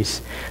students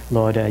increase.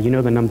 Lord, you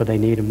know the number they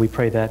need, and we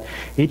pray that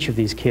each of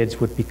these kids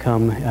would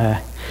become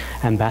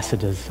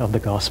ambassadors of the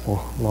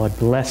gospel. Lord,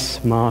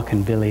 bless Mark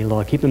and Billy.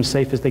 Lord, keep them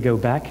safe as they go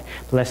back.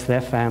 Bless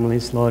their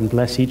families, Lord, and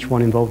bless each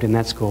one involved in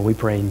that school. We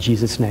pray in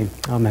Jesus' name.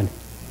 Amen.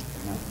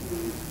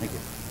 Thank you.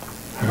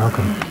 You're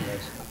welcome.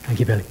 Thank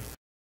you, Billy.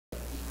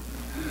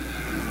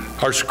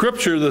 Our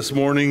scripture this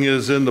morning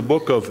is in the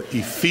book of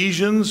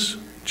Ephesians,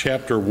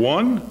 chapter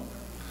 1,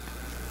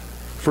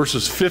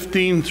 verses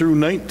 15 through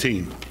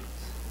 19.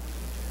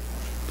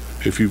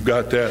 If you've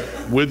got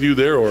that with you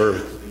there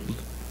or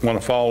want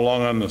to follow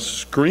along on the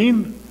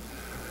screen.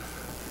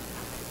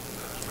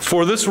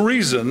 For this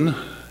reason,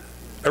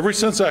 ever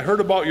since I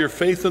heard about your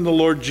faith in the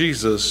Lord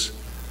Jesus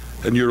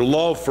and your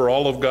love for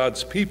all of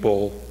God's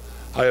people,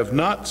 I have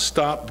not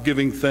stopped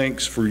giving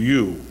thanks for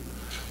you,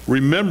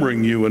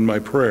 remembering you in my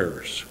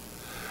prayers.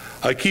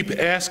 I keep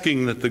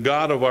asking that the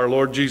God of our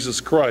Lord Jesus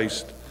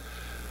Christ,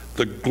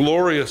 the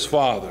glorious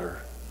Father,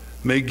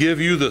 may give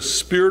you the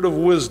spirit of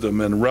wisdom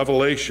and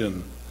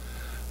revelation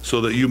so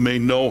that you may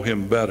know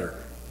him better.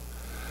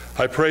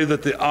 I pray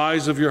that the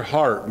eyes of your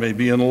heart may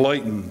be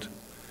enlightened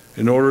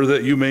in order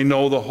that you may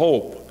know the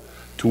hope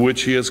to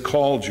which he has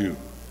called you,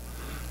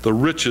 the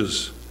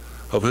riches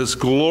of his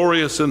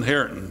glorious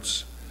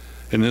inheritance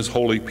in his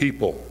holy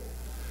people,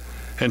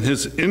 and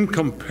his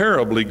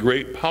incomparably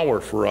great power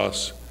for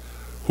us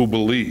who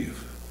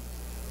believe.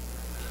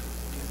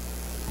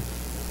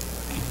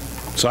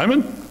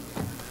 Simon?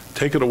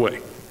 Take it away.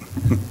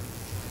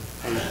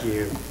 Thank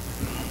you.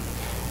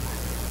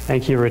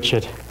 Thank you,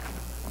 Richard.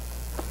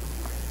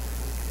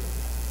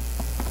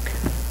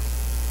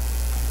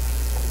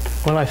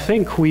 Well, I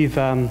think we've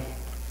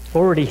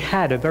already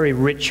had a very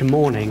rich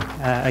morning.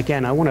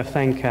 Again, I want to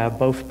thank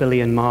both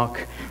Billy and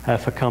Mark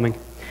for coming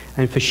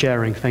and for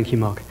sharing. Thank you,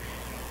 Mark.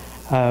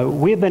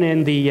 We've been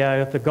in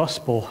the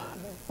gospel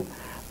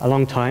a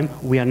long time.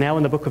 We are now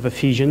in the book of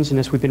Ephesians, and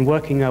as we've been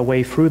working our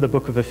way through the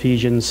book of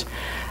Ephesians,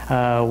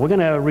 we're going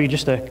to read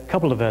just a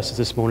couple of verses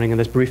this morning in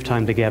this brief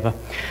time together.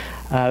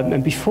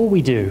 And before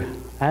we do,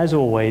 as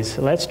always,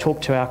 let's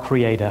talk to our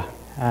Creator.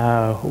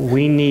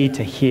 We need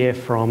to hear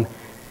from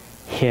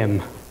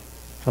him.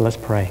 So let's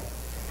pray.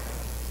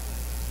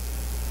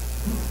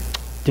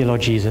 Dear Lord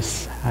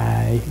Jesus,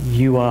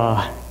 you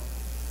are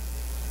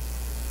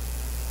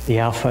the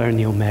Alpha and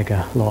the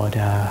Omega, Lord.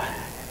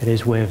 It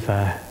is with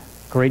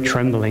great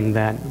trembling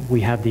that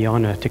we have the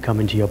honor to come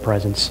into your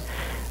presence.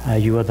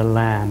 You are the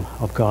Lamb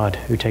of God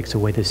who takes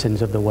away the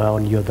sins of the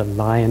world, and you're the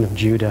Lion of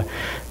Judah,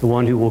 the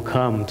one who will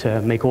come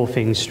to make all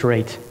things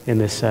straight in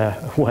this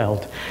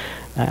world.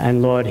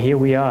 And Lord, here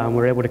we are, and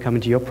we're able to come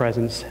into your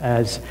presence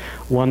as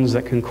ones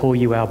that can call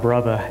you our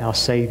brother, our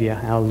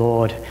Savior, our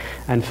Lord.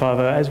 And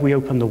Father, as we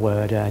open the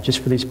Word, just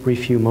for these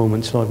brief few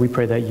moments, Lord, we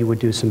pray that you would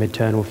do some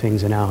eternal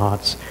things in our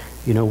hearts.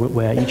 You know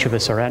where each of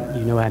us are at.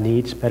 You know our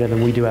needs better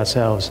than we do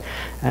ourselves.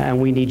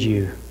 And we need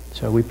you.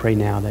 So we pray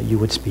now that you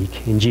would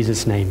speak. In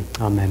Jesus' name,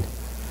 amen.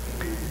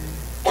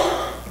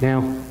 Now,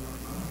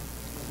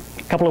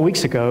 a couple of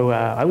weeks ago,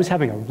 I was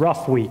having a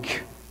rough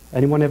week.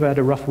 Anyone ever had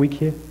a rough week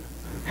here?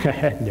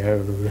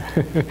 No.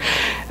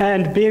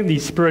 And being the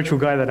spiritual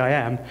guy that I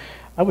am,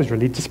 I was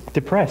really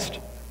depressed.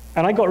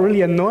 And I got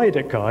really annoyed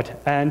at God.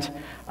 And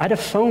I had a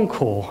phone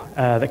call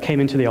that came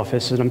into the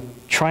office, and I'm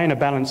trying to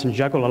balance and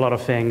juggle a lot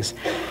of things.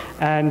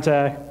 And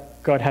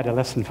God had a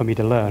lesson for me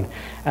to learn.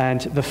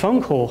 And the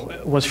phone call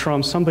was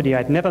from somebody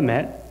I'd never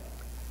met,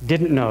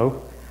 didn't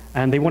know,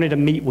 and they wanted to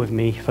meet with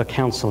me for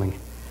counseling.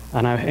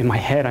 And in my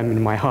head, I'm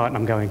in my heart, and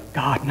I'm going,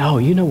 God, no,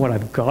 you know what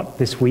I've got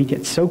this week.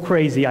 It's so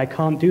crazy. I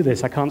can't do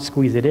this. I can't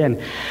squeeze it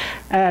in.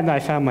 And I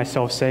found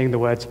myself saying the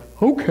words,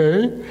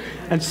 okay.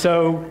 And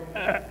so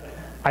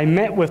I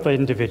met with the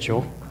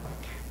individual,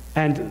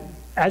 and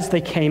as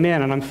they came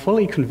in, and I'm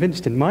fully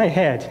convinced in my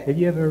head, have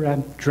you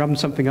ever drummed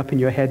something up in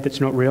your head that's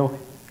not real?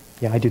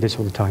 Yeah, I do this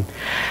all the time.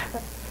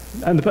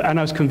 And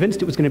I was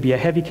convinced it was going to be a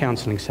heavy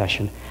counseling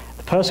session.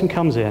 The person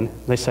comes in,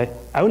 they say,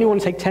 I only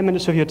want to take 10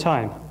 minutes of your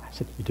time. I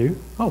said, you do?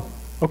 Oh,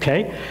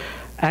 okay.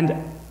 And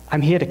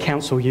I'm here to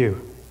counsel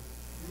you.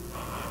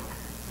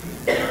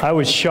 I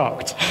was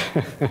shocked.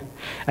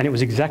 And it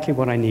was exactly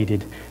what I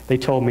needed. They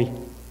told me,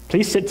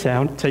 please sit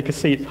down, take a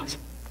seat. I said,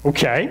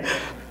 okay.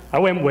 I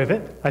went with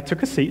it. I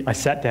took a seat. I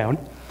sat down.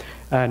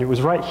 And it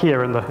was right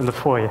here in the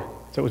foyer.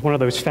 So it was one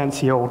of those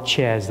fancy old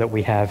chairs that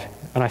we have.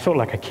 And I felt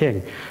like a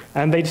king.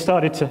 And they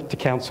started to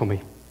counsel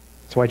me.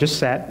 So I just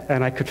sat,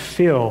 and I could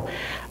feel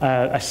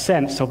a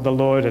sense of the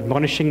Lord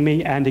admonishing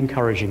me and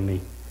encouraging me.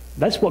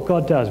 That's what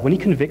God does. When he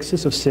convicts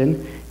us of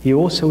sin, he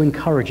also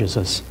encourages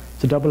us.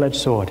 It's a double-edged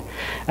sword.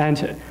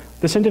 And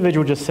this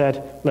individual just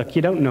said, look,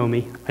 you don't know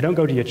me. I don't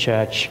go to your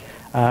church.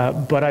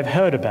 But I've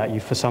heard about you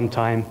for some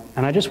time.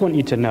 And I just want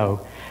you to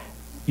know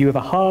You have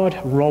a hard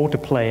role to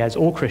play, as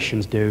all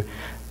Christians do,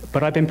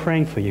 but I've been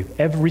praying for you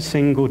every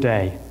single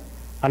day.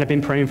 And I've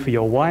been praying for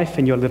your wife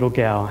and your little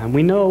girl. And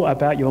we know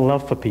about your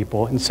love for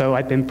people. And so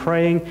I've been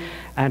praying,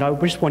 and I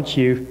just want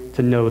you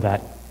to know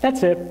that.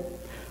 That's it.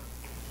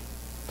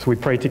 So we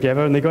prayed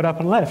together, and they got up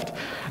and left.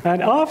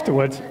 And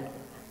afterwards,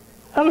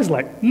 I was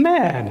like,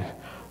 man,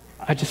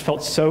 I just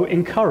felt so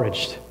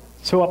encouraged,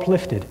 so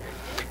uplifted.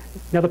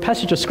 Now, the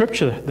passage of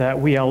Scripture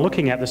that we are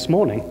looking at this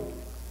morning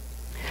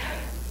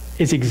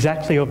is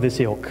exactly of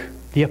this ilk.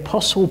 The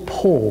Apostle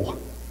Paul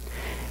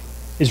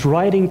is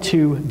writing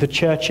to the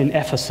church in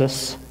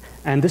Ephesus,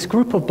 and this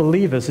group of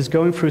believers is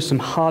going through some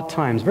hard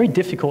times, very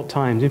difficult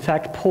times. In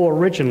fact, Paul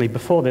originally,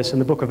 before this, in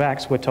the book of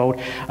Acts, we're told,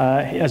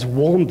 has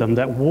warned them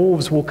that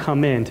wolves will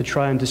come in to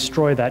try and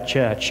destroy that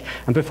church.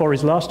 And before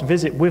his last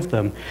visit with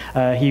them,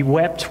 he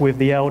wept with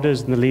the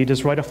elders and the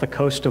leaders right off the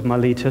coast of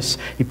Miletus.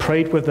 He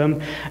prayed with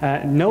them,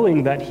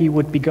 knowing that he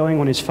would be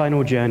going on his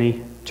final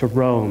journey to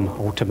Rome,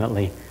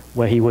 ultimately,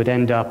 where he would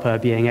end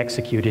up being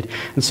executed.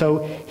 And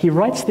so he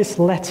writes this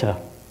letter.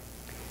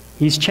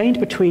 He's chained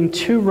between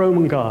two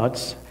Roman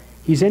guards.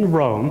 He's in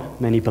Rome,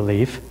 many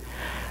believe.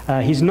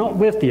 He's not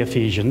with the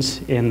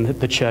Ephesians in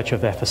the church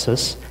of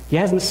Ephesus. He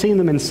hasn't seen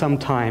them in some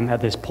time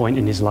at this point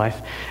in his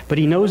life, but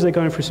he knows they're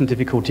going through some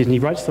difficulties, and he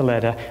writes the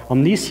letter.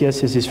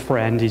 Onesius is his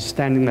friend. He's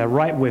standing there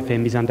right with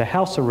him. He's under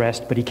house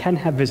arrest, but he can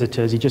have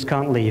visitors. He just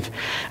can't leave.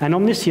 And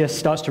Onesius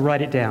starts to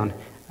write it down,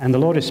 and the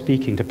Lord is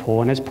speaking to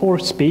Paul. And as Paul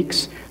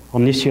speaks,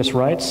 Onesius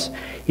writes,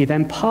 he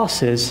then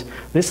passes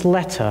this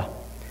letter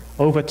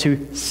over to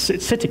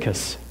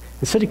Sytychus.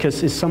 And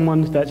Sytychus is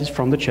someone that is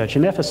from the church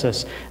in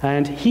Ephesus.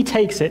 And he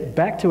takes it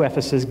back to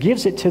Ephesus,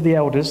 gives it to the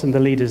elders and the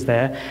leaders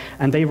there,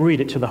 and they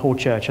read it to the whole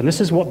church. And this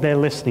is what they're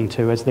listening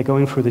to as they're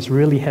going through this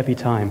really heavy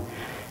time.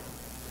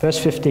 Verse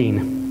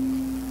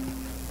 15.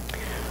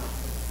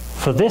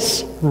 For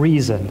this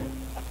reason,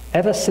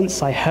 ever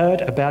since I heard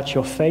about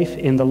your faith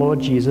in the Lord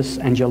Jesus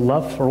and your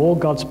love for all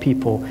God's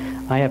people,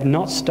 I have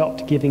not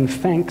stopped giving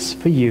thanks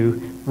for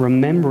you,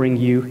 remembering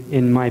you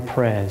in my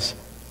prayers.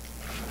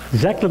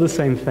 Exactly the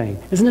same thing.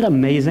 Isn't it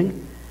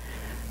amazing?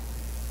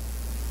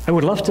 I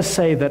would love to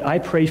say that I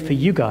pray for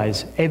you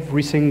guys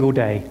every single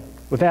day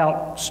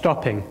without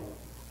stopping.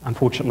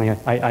 Unfortunately,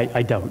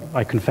 I don't.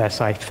 I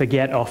confess. I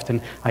forget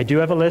often. I do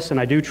have a list, and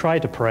I do try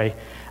to pray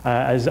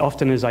as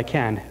often as I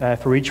can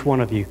for each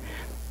one of you.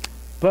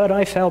 But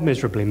I fail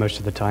miserably most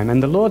of the time,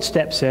 and the Lord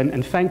steps in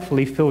and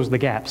thankfully fills the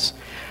gaps.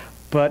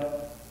 But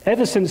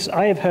ever since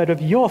I have heard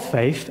of your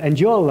faith and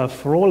your love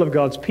for all of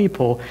God's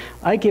people,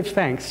 I give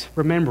thanks,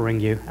 remembering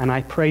you, and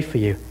I pray for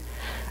you.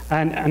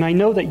 And I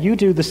know that you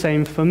do the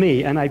same for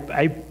me, and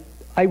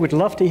I would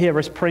love to hear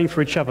us praying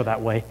for each other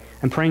that way,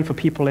 and praying for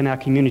people in our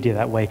community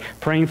that way,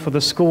 praying for the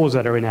schools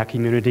that are in our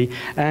community,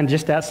 and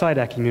just outside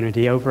our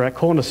community over at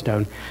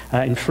Cornerstone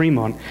in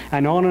Fremont,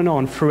 and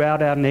on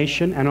throughout our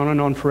nation, and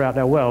on throughout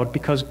our world,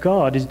 because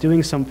God is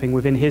doing something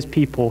within his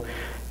people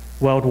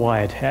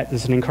worldwide.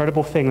 There's an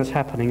incredible thing that's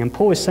happening. And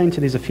Paul is saying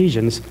to these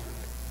Ephesians,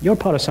 you're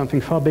part of something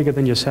far bigger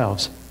than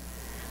yourselves.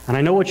 And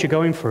I know what you're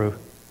going through,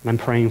 and I'm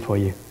praying for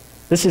you.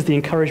 This is the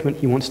encouragement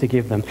he wants to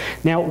give them.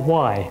 Now,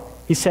 why?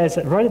 He says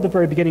right at the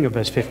very beginning of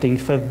verse 15,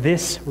 for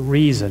this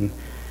reason.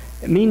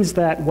 It means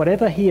that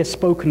whatever he has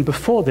spoken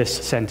before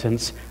this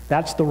sentence,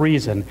 that's the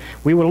reason.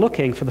 We were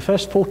looking for the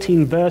first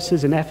 14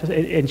 verses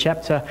in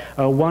chapter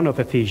 1 of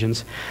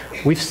Ephesians.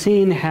 We've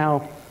seen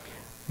how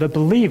the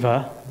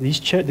believer,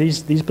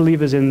 these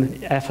believers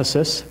in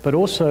Ephesus, but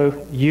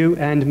also you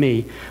and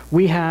me,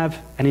 we have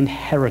an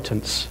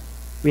inheritance.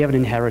 We have an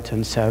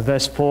inheritance.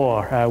 Verse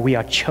 4, we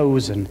are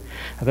chosen.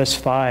 Verse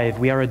 5,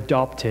 we are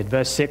adopted.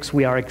 Verse 6,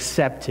 we are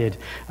accepted.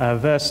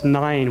 Verse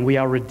 9, we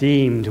are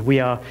redeemed. We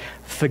are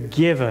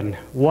forgiven,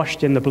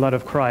 washed in the blood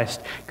of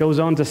Christ. Goes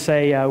on to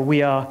say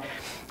we are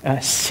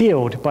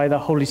sealed by the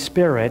Holy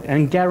Spirit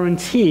and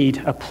guaranteed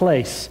a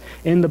place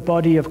in the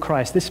body of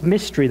Christ. This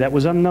mystery that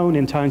was unknown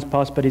in times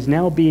past but is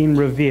now being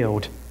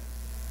revealed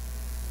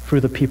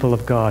through the people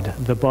of God,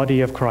 the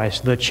body of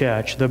Christ, the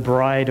church, the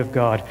bride of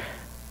God.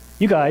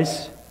 You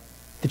guys,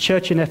 the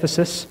church in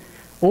Ephesus,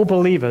 all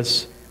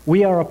believers,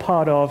 we are a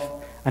part of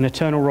an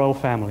eternal royal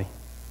family.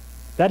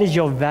 That is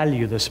your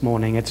value this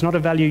morning. It's not a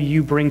value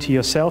you bring to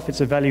yourself. It's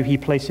a value he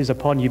places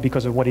upon you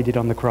because of what he did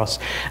on the cross.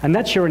 And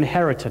that's your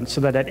inheritance, so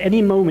that at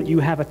any moment you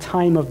have a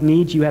time of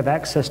need, you have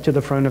access to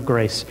the throne of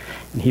grace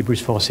in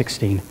Hebrews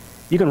 4:16.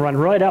 You can run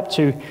right up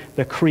to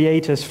the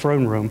Creator's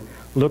throne room,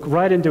 look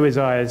right into his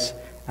eyes,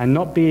 and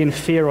not be in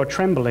fear or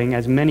trembling,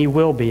 as many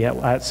will be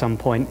at some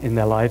point in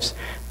their lives.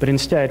 But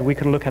instead, we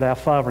can look at our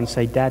Father and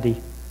say,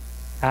 Daddy,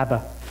 Abba,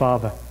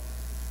 Father,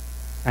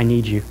 I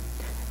need you.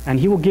 And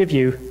he will give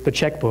you the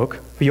checkbook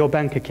for your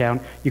bank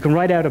account. You can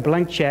write out a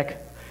blank check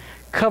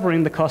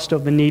covering the cost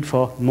of the need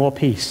for more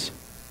peace,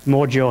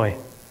 more joy,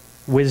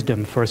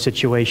 wisdom for a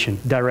situation,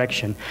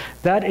 direction.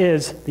 That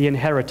is the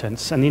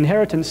inheritance. And the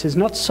inheritance is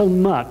not so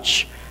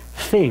much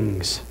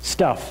things,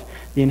 stuff.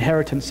 The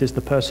inheritance is the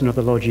person of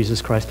the Lord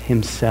Jesus Christ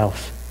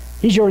himself.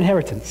 He's your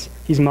inheritance.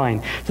 He's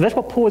mine. So that's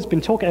what Paul has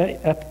been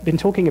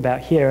talking about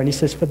here. And he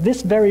says, for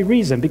this very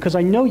reason, because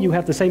I know you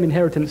have the same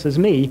inheritance as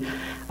me,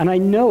 and I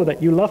know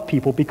that you love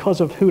people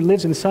because of who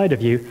lives inside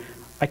of you,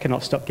 I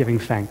cannot stop giving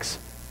thanks.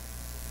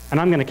 And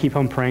I'm going to keep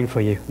on praying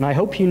for you. And I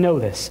hope you know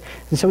this.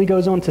 And so he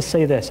goes on to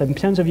say this. In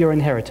terms of your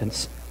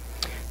inheritance,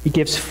 he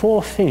gives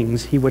 4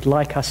 things he would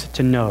like us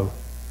to know.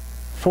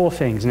 4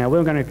 things. Now,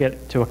 we're going to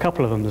get to a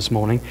couple of them this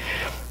morning.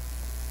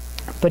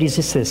 But he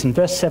says this in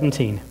verse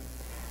 17.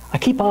 I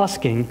keep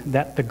asking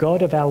that the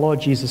God of our Lord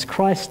Jesus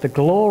Christ, the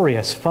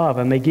glorious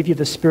Father, may give you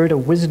the spirit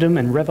of wisdom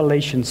and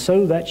revelation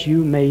so that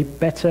you may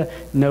better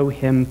know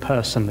him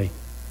personally.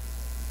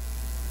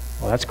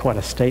 Well, that's quite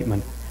a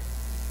statement.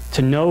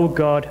 To know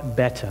God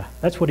better.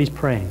 That's what he's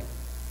praying.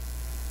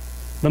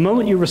 The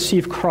moment you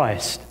receive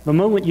Christ, the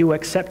moment you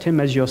accept him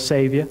as your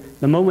Savior,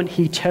 the moment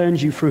he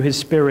turns you through his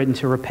Spirit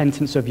into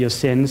repentance of your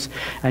sins,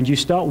 and you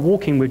start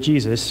walking with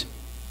Jesus,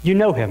 you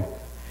know him.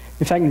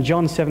 In fact, in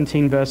John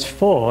 17, verse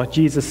 4,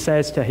 Jesus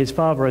says to his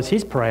Father as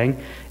he's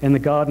praying in the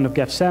Garden of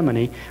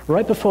Gethsemane,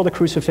 right before the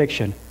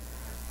crucifixion,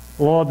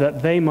 Lord,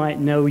 that they might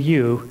know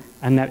you,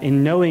 and that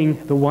in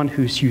knowing the one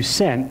who you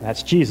sent,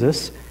 that's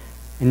Jesus,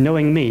 in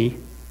knowing me,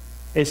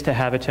 is to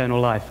have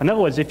eternal life. In other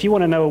words, if you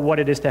want to know what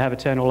it is to have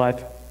eternal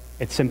life,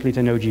 it's simply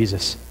to know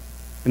Jesus.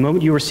 The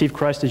moment you receive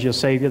Christ as your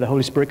Savior, the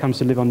Holy Spirit comes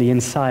to live on the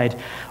inside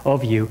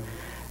of you,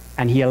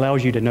 and he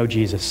allows you to know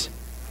Jesus.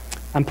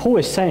 And Paul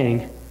is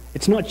saying,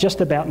 it's not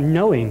just about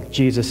knowing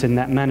Jesus in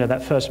that manner,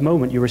 that first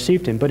moment you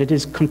received him, but it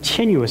is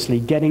continuously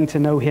getting to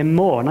know him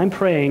more. And I'm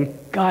praying,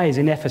 guys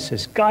in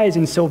Ephesus, guys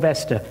in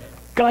Sylvester,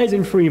 guys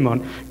in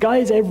Fremont,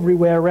 guys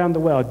everywhere around the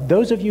world,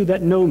 those of you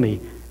that know me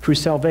through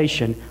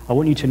salvation, I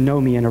want you to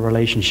know me in a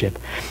relationship.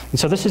 And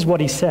so this is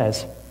what he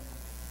says,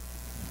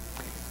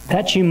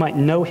 that you might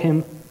know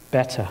him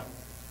better,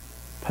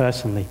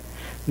 personally.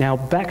 Now,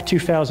 back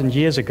 2,000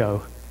 years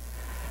ago,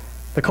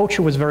 the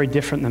culture was very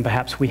different than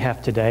perhaps we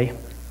have today.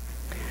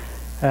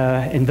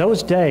 In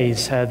those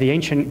days, the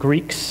ancient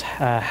Greeks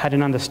had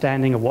an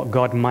understanding of what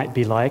God might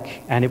be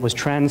like, and it was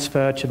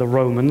transferred to the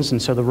Romans,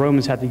 and so the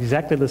Romans had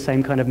exactly the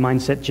same kind of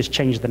mindset, just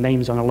changed the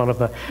names on a lot of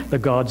the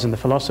gods and the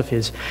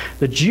philosophies.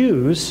 The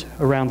Jews,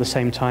 around the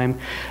same time,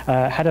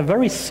 had a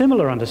very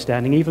similar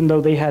understanding, even though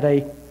they had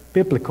a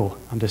biblical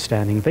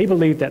understanding. They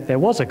believed that there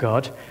was a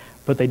God,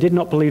 but they did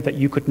not believe that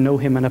you could know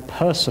him in a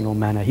personal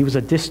manner. He was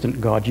a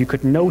distant God. You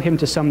could know him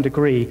to some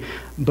degree,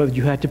 but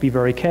you had to be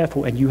very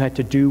careful, and you had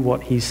to do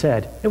what he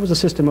said. It was a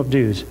system of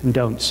do's and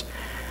don'ts.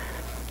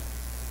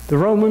 The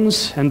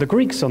Romans and the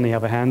Greeks, on the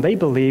other hand, they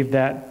believed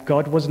that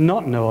God was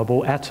not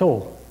knowable at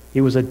all. He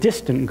was a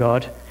distant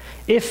God,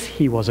 if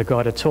he was a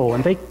God at all.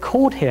 And they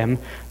called him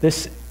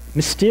this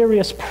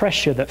mysterious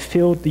pressure that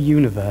filled the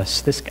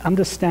universe, this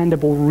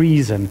understandable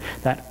reason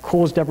that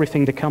caused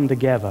everything to come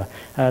together.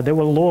 There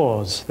were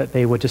laws that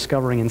they were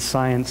discovering in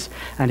science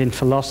and in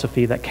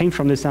philosophy that came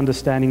from this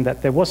understanding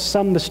that there was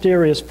some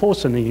mysterious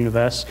force in the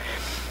universe.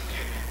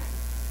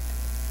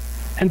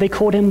 And they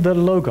called him the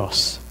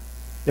Logos.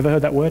 You ever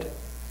heard that word?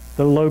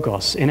 The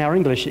Logos. In our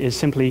English, it is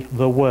simply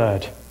the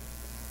Word.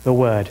 The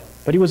Word.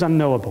 But he was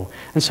unknowable.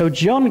 And so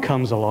John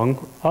comes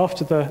along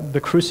after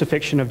the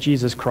crucifixion of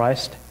Jesus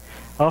Christ,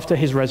 after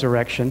his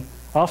resurrection,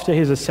 after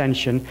his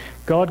ascension.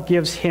 God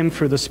gives him,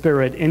 through the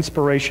Spirit,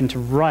 inspiration to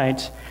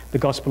write the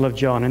Gospel of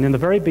John. And in the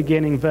very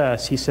beginning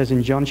verse, he says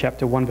in John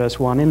chapter 1, verse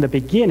 1, in the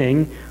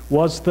beginning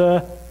was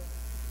the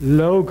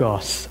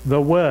Logos,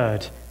 the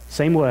Word,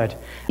 same word,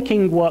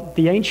 taking what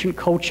the ancient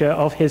culture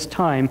of his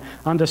time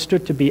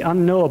understood to be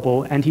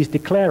unknowable, and he's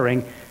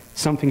declaring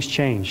something's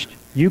changed.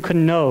 You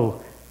can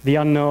know the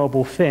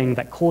unknowable thing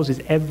that causes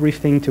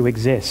everything to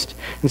exist.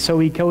 And so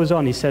he goes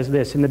on, he says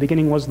this, in the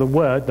beginning was the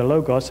Word, the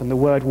Logos, and the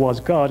Word was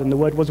God, and the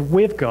Word was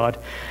with God.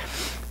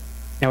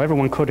 Now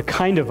everyone could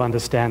kind of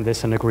understand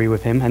this and agree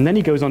with him. And then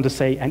he goes on to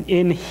say, and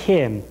in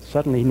him,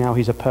 suddenly now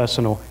he's a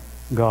personal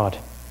God.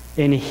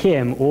 In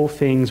him all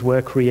things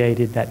were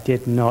created that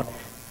did not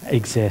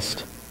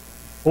exist.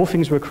 All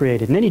things were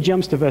created. And then he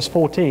jumps to verse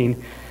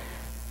 14,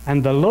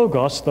 and the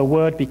Logos, the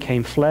Word,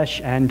 became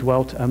flesh and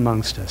dwelt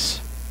amongst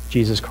us.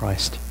 Jesus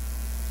Christ.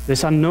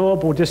 This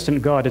unknowable,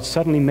 distant God had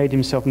suddenly made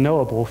himself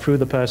knowable through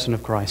the person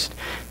of Christ.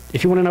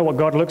 If you want to know what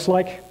God looks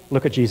like,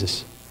 look at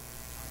Jesus.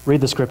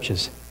 Read the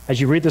Scriptures. As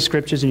you read the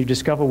Scriptures and you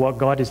discover what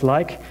God is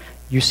like,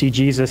 you see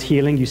Jesus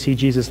healing, you see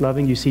Jesus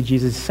loving, you see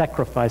Jesus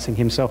sacrificing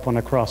himself on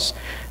a cross.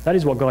 That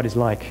is what God is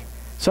like.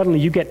 Suddenly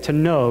you get to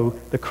know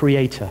the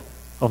Creator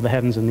of the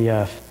heavens and the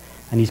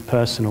earth, and he's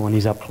personal and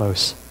he's up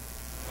close.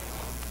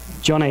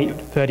 John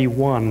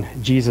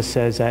 8:31, Jesus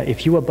says,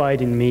 if you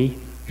abide in me,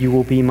 you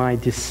will be my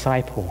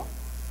disciple,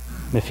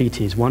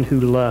 Mephites, one who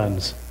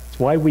learns. It's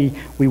why we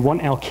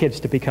want our kids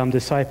to become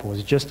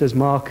disciples. Just as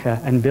Mark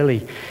and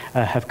Billy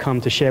have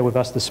come to share with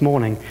us this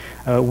morning,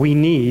 we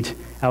need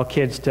our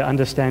kids to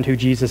understand who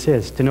Jesus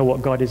is, to know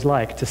what God is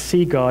like, to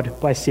see God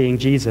by seeing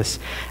Jesus.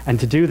 And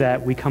to do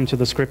that, we come to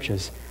the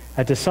Scriptures.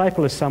 A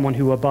disciple is someone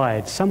who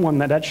abides, someone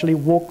that actually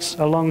walks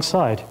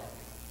alongside.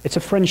 It's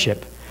a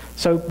friendship.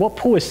 So what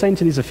Paul is saying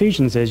to these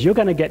Ephesians is, you're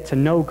going to get to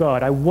know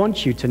God. I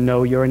want you to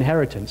know your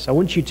inheritance. I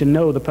want you to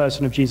know the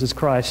person of Jesus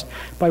Christ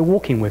by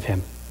walking with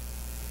him,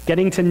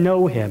 getting to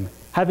know him,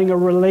 having a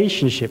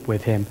relationship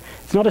with him.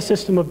 It's not a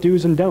system of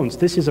do's and don'ts.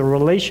 This is a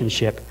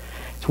relationship.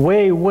 It's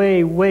way,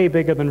 way, way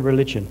bigger than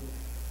religion.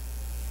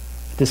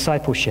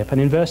 Discipleship.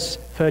 And in verse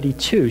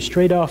 32,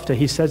 straight after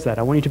he says that,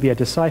 I want you to be a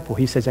disciple,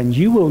 he says, and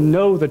you will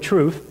know the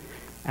truth,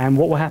 and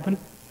what will happen?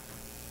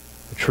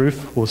 The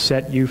truth will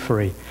set you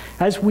free.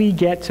 As we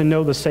get to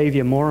know the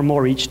Savior more and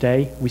more each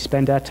day, we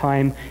spend our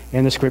time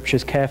in the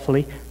Scriptures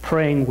carefully,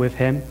 praying with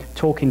him,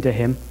 talking to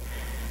him,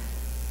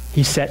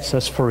 he sets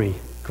us free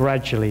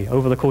gradually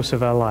over the course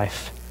of our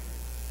life.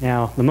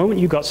 Now, the moment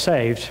you got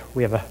saved,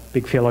 we have a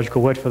big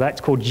theological word for that,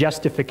 it's called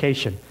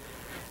justification.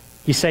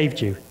 He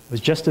saved you. It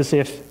was just as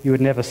if you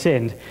had never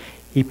sinned.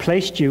 He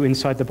placed you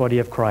inside the body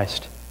of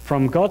Christ.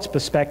 From God's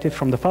perspective,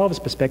 from the Father's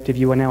perspective,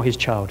 you are now his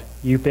child.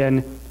 You've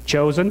been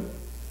chosen,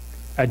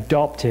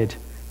 adopted,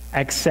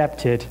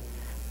 accepted,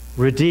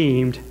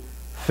 redeemed,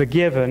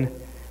 forgiven.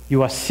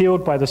 You are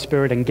sealed by the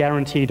Spirit and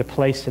guaranteed a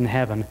place in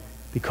heaven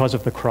because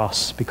of the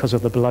cross, because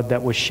of the blood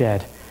that was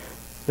shed.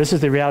 This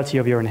is the reality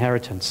of your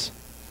inheritance.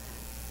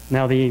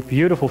 Now, the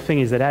beautiful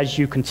thing is that as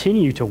you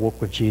continue to walk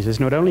with Jesus,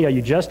 not only are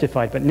you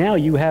justified, but now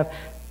you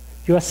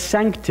are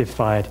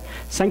sanctified.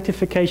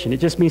 Sanctification, it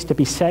just means to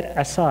be set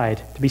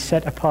aside, to be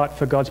set apart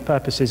for God's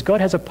purposes.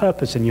 God has a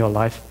purpose in your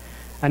life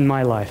and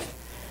my life.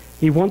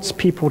 He wants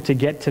people to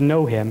get to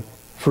know him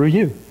through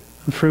you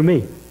and through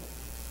me.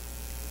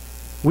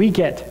 We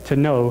get to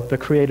know the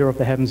creator of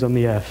the heavens and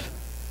the earth.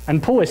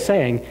 And Paul is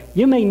saying,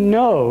 you may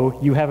know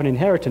you have an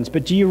inheritance,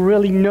 but do you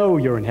really know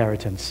your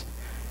inheritance?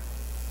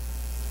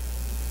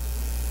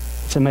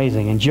 It's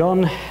amazing. In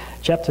John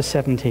chapter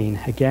 17,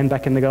 again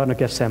back in the Garden of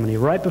Gethsemane,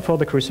 right before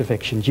the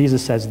crucifixion,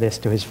 Jesus says this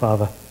to his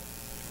Father.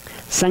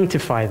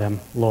 Sanctify them,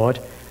 Lord.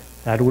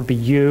 That would be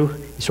you.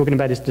 He's talking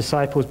about his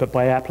disciples, but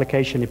by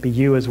application it'd be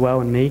you as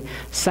well and me.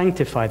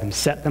 Sanctify them.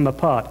 Set them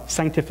apart.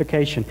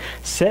 Sanctification.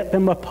 Set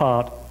them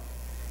apart.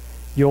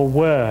 Your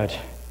word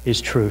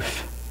is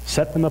truth.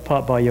 Set them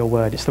apart by your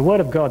word. It's the word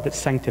of God that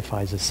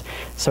sanctifies us.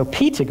 So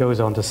Peter goes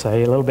on to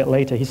say, a little bit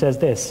later, he says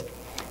this,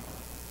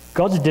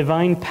 God's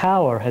divine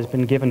power has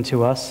been given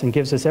to us and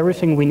gives us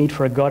everything we need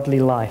for a godly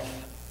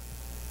life.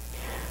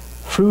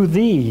 Through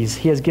these,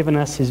 he has given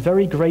us his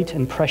very great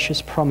and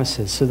precious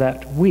promises so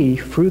that we,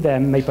 through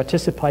them, may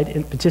participate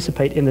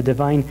in the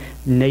divine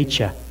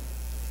nature.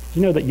 Do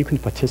you know that you can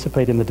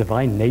participate in the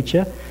divine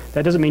nature?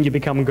 That doesn't mean you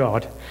become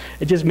God.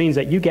 It just means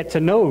that you get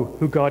to know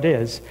who God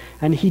is,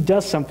 and he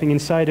does something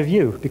inside of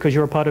you because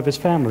you're a part of his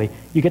family.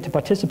 You get to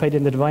participate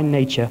in the divine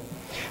nature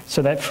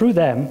so that through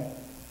them,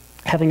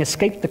 having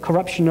escaped the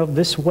corruption of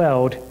this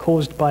world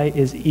caused by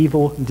his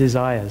evil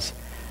desires,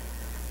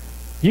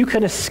 you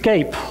can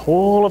escape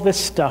all of this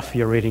stuff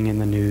you're reading in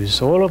the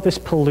news, all of this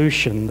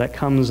pollution that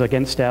comes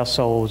against our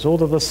souls,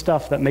 all of the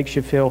stuff that makes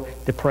you feel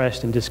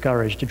depressed and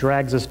discouraged, it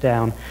drags us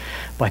down,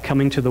 by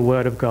coming to the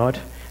Word of God,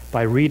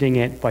 by reading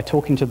it, by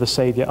talking to the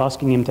Savior,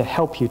 asking him to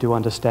help you to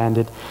understand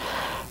it,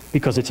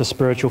 because it's a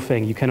spiritual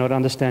thing. You cannot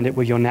understand it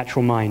with your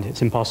natural mind.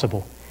 It's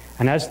impossible.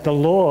 And as the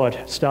Lord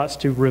starts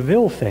to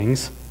reveal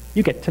things,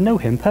 you get to know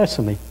him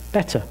personally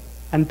better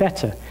and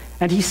better.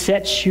 And he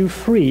sets you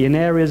free in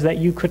areas that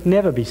you could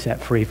never be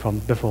set free from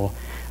before.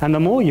 And the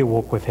more you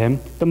walk with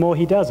him, the more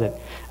he does it.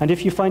 And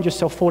if you find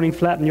yourself falling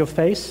flat on your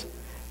face,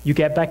 you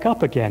get back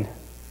up again.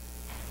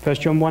 1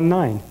 John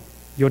 1:9.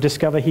 You'll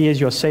discover he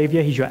is your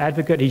Savior, he's your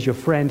advocate, he's your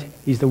friend.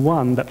 He's the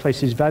one that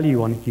places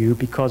value on you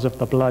because of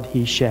the blood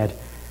he shed.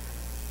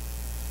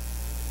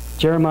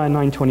 Jeremiah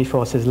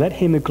 9:24 says, let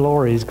him who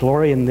glories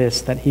glory in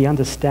this, that he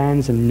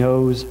understands and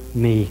knows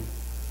me.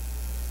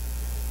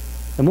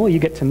 The more you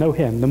get to know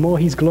him, the more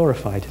he's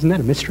glorified. Isn't that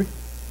a mystery?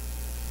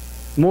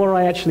 The more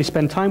I actually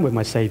spend time with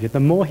my Savior,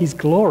 the more he's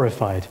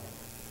glorified.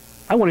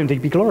 I want him to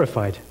be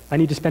glorified. I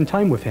need to spend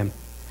time with him.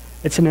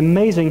 It's an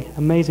amazing,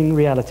 amazing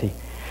reality.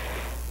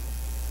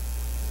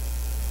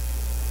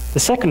 The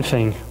second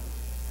thing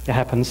that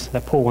happens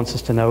that Paul wants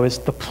us to know is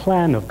the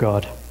plan of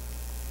God.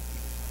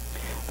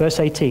 Verse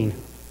 18.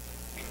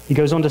 He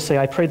goes on to say,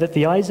 I pray that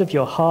the eyes of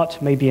your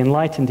heart may be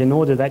enlightened in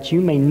order that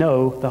you may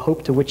know the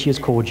hope to which he has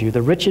called you,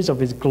 the riches of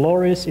his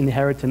glorious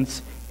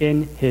inheritance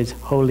in his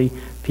holy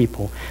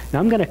people. Now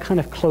I'm going to kind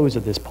of close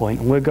at this point,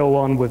 and we'll go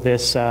on with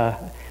this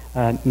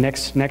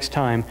next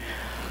time.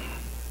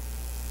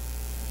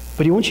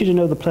 But he wants you to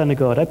know the plan of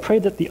God. I pray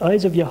that the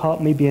eyes of your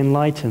heart may be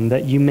enlightened,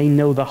 that you may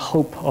know the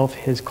hope of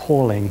his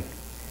calling.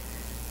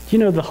 Do you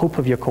know the hope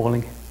of your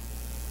calling?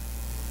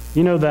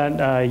 You know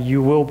that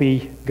you will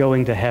be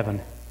going to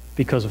heaven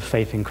because of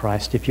faith in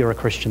Christ, if you're a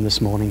Christian this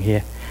morning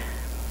here.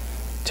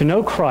 To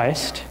know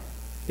Christ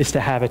is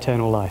to have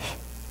eternal life.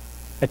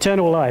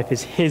 Eternal life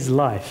is his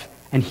life,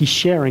 and he's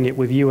sharing it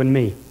with you and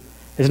me.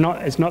 It's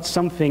not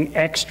something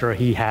extra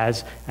he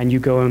has, and you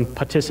go and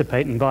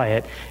participate and buy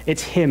it.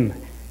 It's him.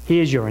 He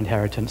is your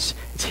inheritance.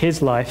 It's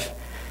his life.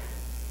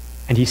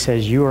 And he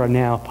says, you are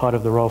now part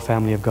of the royal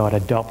family of God,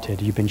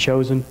 adopted. You've been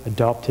chosen,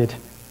 adopted,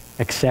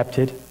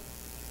 accepted,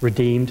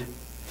 redeemed,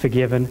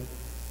 forgiven,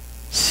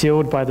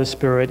 sealed by the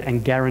Spirit,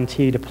 and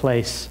guaranteed a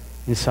place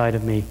inside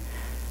of me.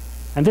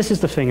 And this is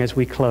the thing as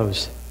we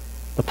close.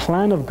 The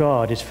plan of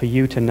God is for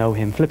you to know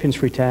him. Philippians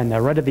 3:10, now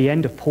right at the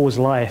end of Paul's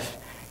life,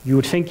 you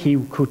would think he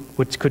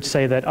could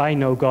say that, I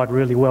know God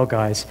really well,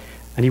 guys.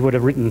 And he would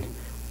have written,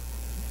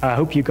 I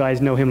hope you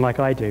guys know him like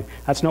I do.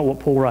 That's not what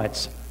Paul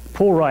writes.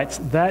 Paul writes,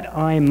 that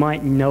I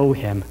might know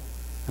him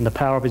and the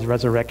power of his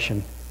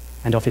resurrection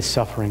and of his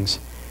sufferings.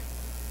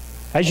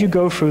 As you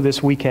go through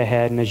this week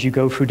ahead, and as you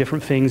go through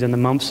different things in the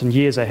months and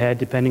years ahead,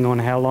 depending on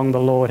how long the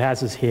Lord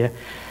has us here,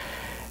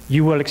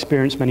 you will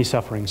experience many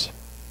sufferings,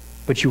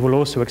 but you will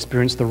also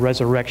experience the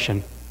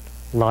resurrection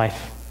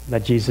life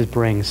that Jesus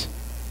brings,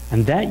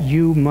 and that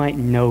you might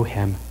know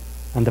him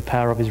and the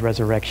power of his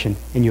resurrection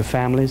in your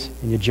families,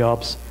 in your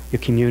jobs,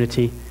 your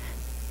community,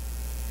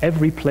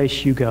 every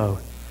place you go.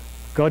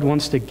 God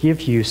wants to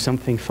give you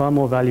something far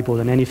more valuable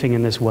than anything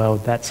in this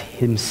world. That's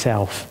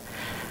himself.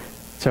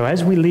 So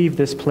as we leave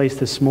this place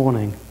this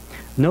morning,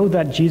 know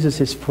that Jesus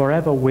is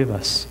forever with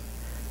us.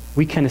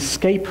 We can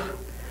escape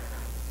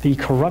the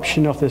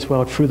corruption of this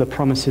world through the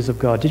promises of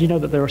God. Did you know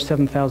that there are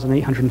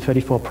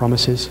 7,834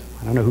 promises?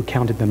 I don't know who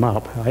counted them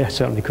up. I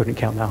certainly couldn't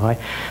count that high.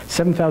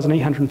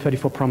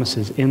 7,834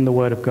 promises in the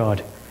Word of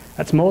God.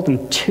 That's more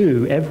than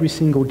 2 every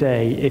single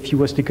day if you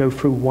was to go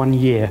through 1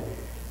 year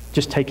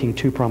just taking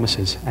 2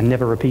 promises and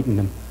never repeating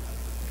them.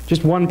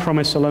 Just one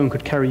promise alone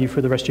could carry you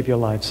through the rest of your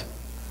lives.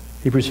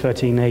 Hebrews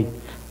 13:8,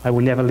 I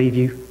will never leave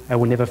you, I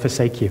will never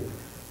forsake you.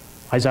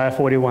 Isaiah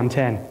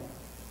 41:10,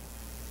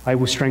 I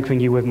will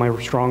strengthen you with my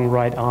strong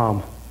right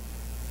arm.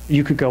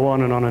 You could go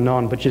on and on and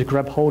on, but just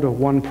grab hold of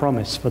one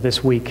promise for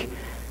this week.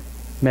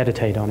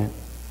 Meditate on it.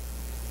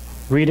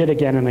 Read it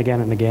again and again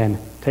and again.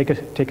 Take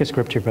a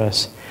scripture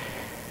verse.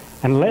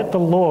 And let the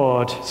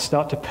Lord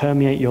start to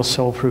permeate your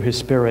soul through his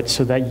Spirit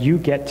so that you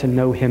get to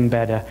know him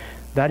better.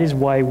 That is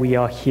why we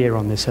are here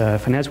on this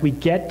earth. And as we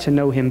get to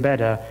know him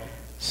better,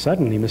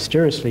 suddenly,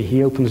 mysteriously,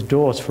 he opens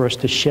doors for us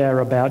to share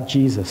about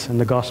Jesus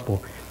and the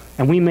gospel.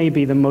 And we may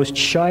be the most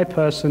shy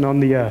person on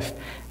the earth,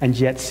 and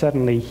yet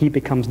suddenly he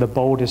becomes the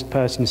boldest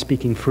person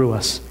speaking through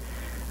us,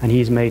 and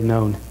he's made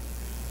known.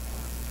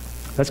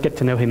 Let's get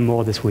to know him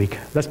more this week.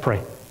 Let's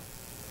pray.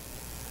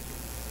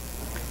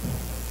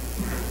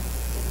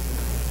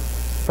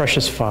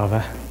 Precious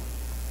Father,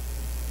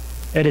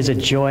 it is a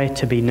joy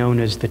to be known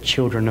as the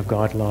children of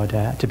God, Lord,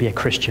 to be a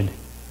Christian.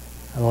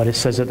 Lord, it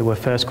says that they were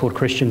first called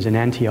Christians in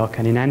Antioch,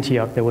 and in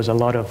Antioch there was a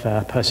lot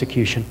of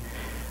persecution.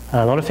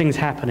 A lot of things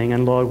happening,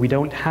 and Lord, we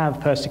don't have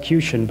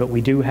persecution, but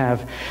we do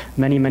have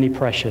many, many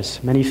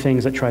pressures, many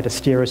things that try to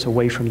steer us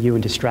away from you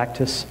and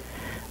distract us,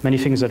 many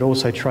things that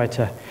also try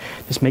to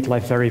just make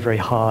life very, very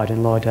hard.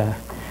 And Lord,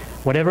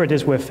 whatever it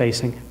is we're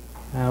facing,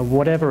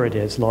 whatever it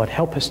is, Lord,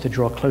 help us to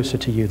draw closer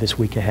to you this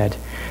week ahead.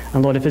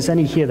 And Lord, if there's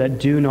any here that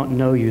do not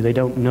know you, they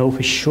don't know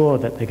for sure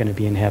that they're going to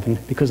be in heaven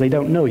because they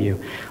don't know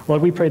you.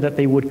 Lord, we pray that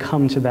they would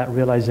come to that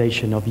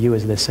realization of you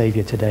as their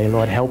Savior today.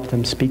 Lord, help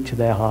them, speak to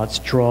their hearts,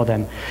 draw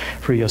them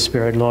through your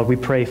Spirit. Lord, we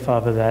pray,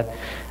 Father, that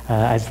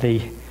as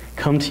they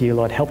come to you,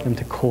 Lord, help them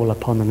to call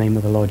upon the name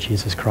of the Lord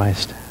Jesus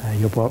Christ.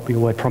 Your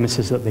word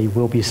promises that they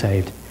will be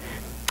saved.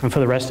 And for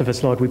the rest of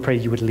us, Lord, we pray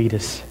you would lead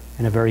us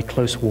in a very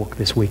close walk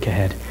this week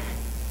ahead.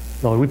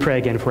 Lord, we pray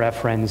again for our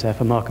friends,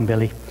 for Mark and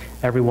Billy,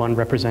 everyone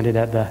represented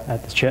at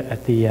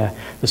the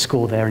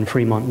school there in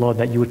Fremont, Lord,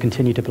 that you would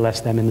continue to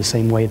bless them in the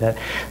same way that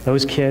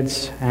those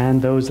kids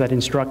and those that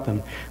instruct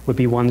them would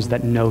be ones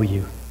that know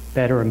you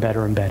better and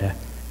better and better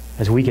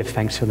as we give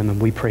thanks for them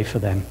and we pray for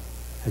them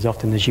as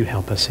often as you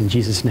help us. In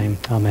Jesus' name,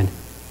 amen.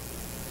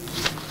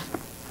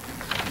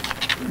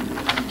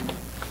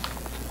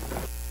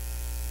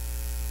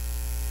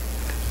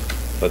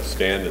 Let's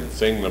stand and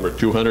sing number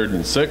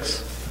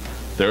 206.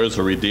 There is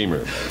a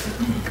Redeemer.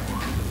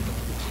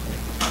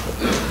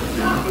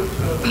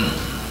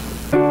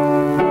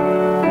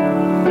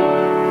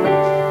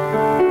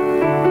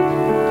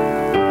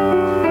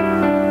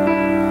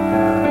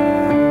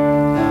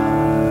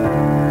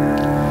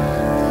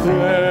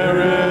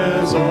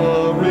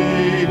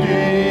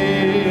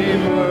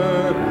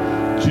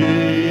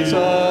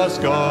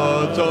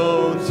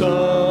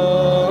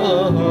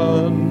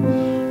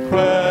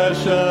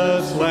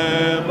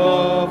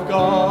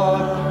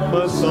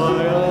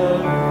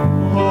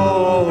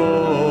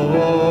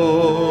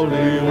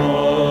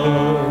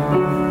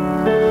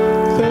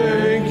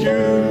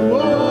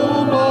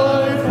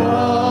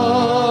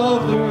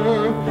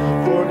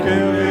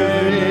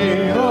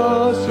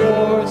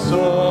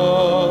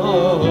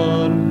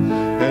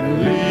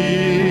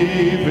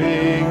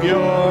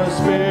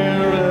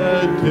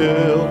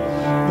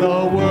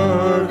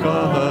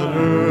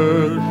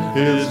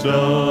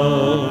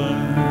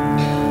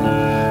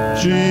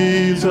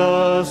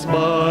 Jesus,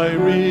 my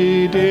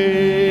Redeemer,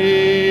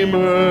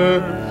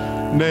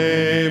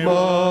 name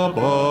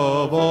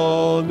above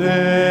all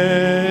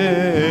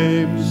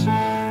names,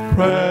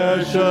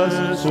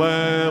 precious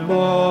Lamb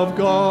of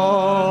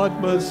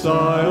God,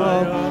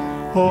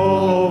 Messiah,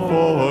 oh,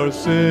 for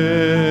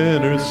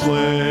sinners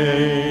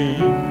slain.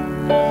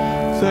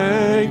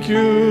 Thank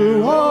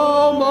you,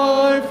 oh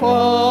my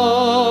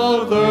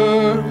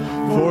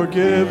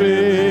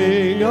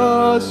giving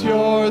us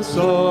your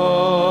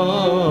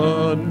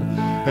Son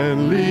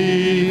and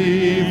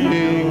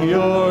leaving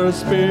your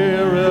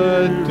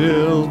Spirit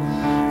till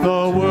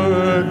the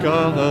work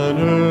on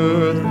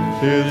earth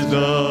is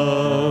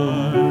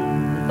done.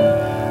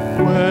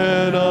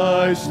 When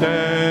I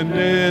stand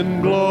in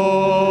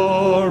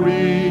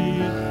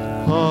glory,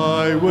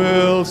 I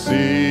will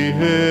see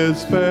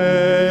his face.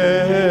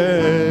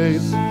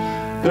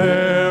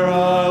 There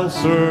I'll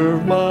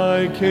serve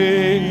my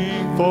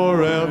King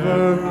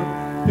forever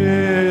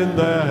in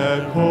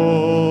that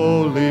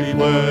holy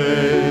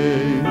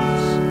place.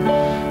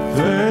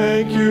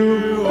 Thank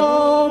you,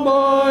 oh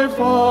my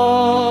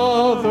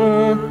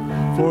Father,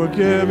 for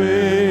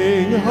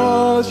giving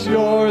us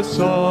your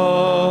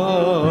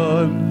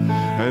Son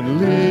and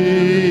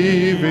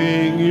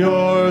leaving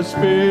your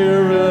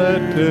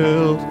Spirit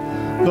till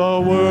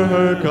the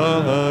work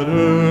on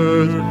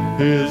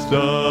earth is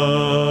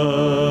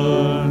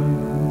done.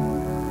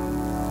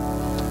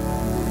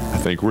 I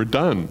think we're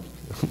done.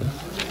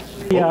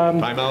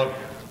 Time out.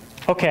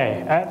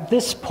 Okay, at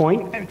this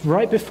point,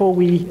 right before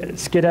we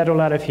skedaddle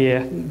out of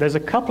here, there's a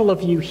couple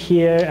of you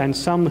here and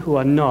some who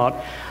are not,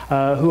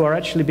 who are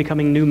actually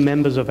becoming new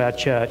members of our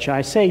church.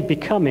 I say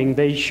becoming,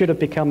 they should have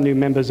become new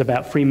members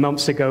about 3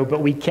 months ago,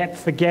 but we kept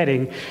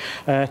forgetting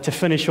to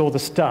finish all the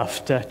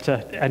stuff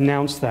to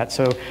announce that.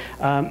 So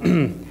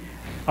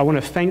I want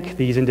to thank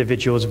these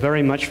individuals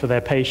very much for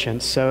their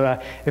patience. So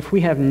if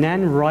we have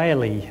Nan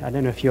Riley, I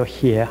don't know if you're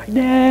here. Hi,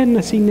 Nan,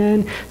 I see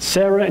Nan.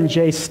 Sarah and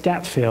Jay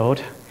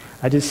Statfield.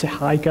 I did say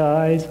hi,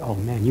 guys. Oh,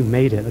 man, you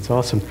made it. That's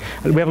awesome.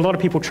 We have a lot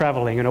of people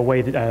traveling and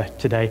away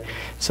today,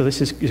 so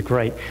this is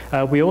great.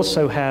 We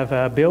also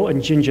have Bill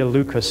and Ginger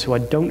Lucas, who I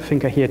don't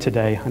think are here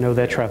today. I know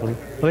they're traveling.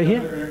 Are they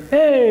here?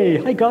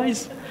 Hey, hi,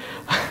 guys.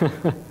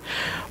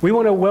 We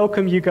want to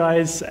welcome you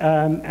guys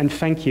and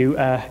thank you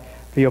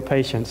for your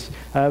patience.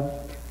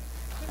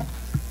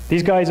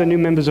 These guys are new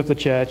members of the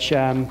church.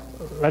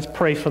 Let's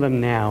pray for them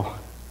now.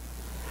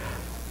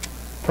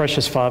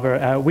 Precious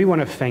Father, we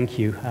want to thank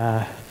you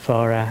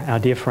for our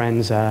dear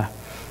friends, and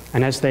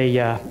as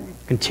they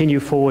continue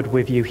forward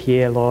with you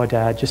here, Lord,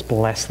 just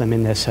bless them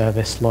in their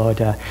service,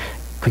 Lord.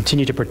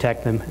 Continue to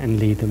protect them and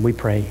lead them, we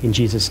pray, in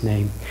Jesus'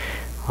 name.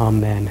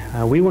 Amen.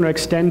 We want to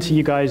extend to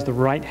you guys the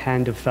right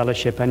hand of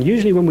fellowship, and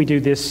usually when we do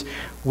this,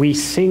 we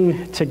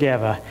sing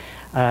together,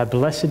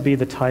 blessed be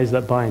the ties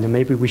that bind, and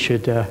maybe we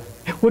should,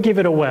 we'll give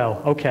it a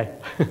well, okay.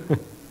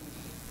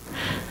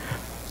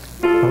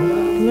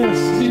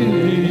 Blessed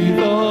be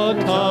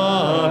the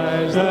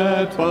ties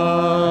that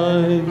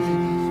bind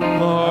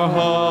our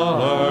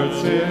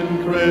hearts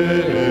in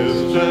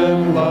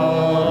Christian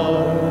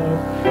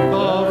love,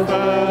 the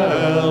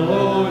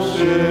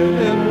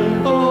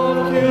fellowship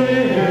of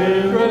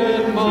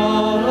kindred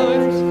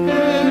minds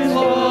is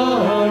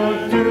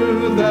like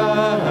to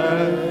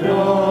that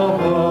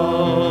divine.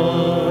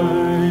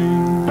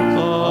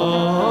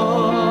 Amen.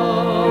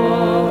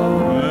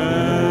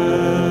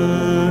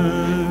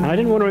 I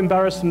didn't want to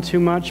embarrass them too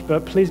much,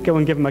 but please go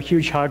and give them a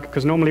huge hug,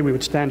 because normally we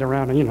would stand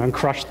around and, and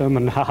crush them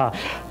and haha.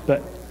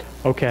 But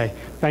okay,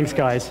 thanks,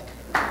 guys.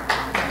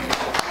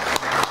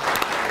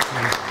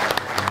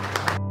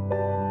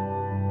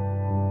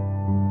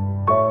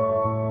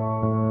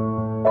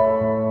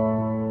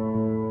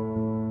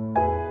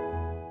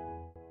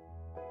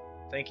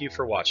 Thank you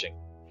for watching.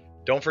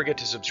 Don't forget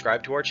to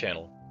subscribe to our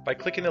channel by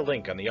clicking the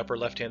link on the upper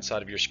left-hand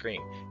side of your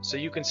screen so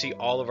you can see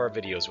all of our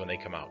videos when they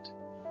come out.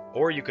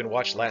 Or you can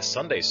watch last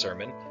Sunday's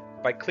sermon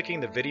by clicking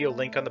the video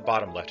link on the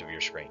bottom left of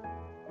your screen.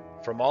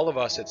 From all of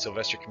us at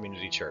Sylvester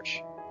Community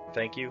Church,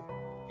 thank you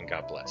and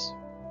God bless.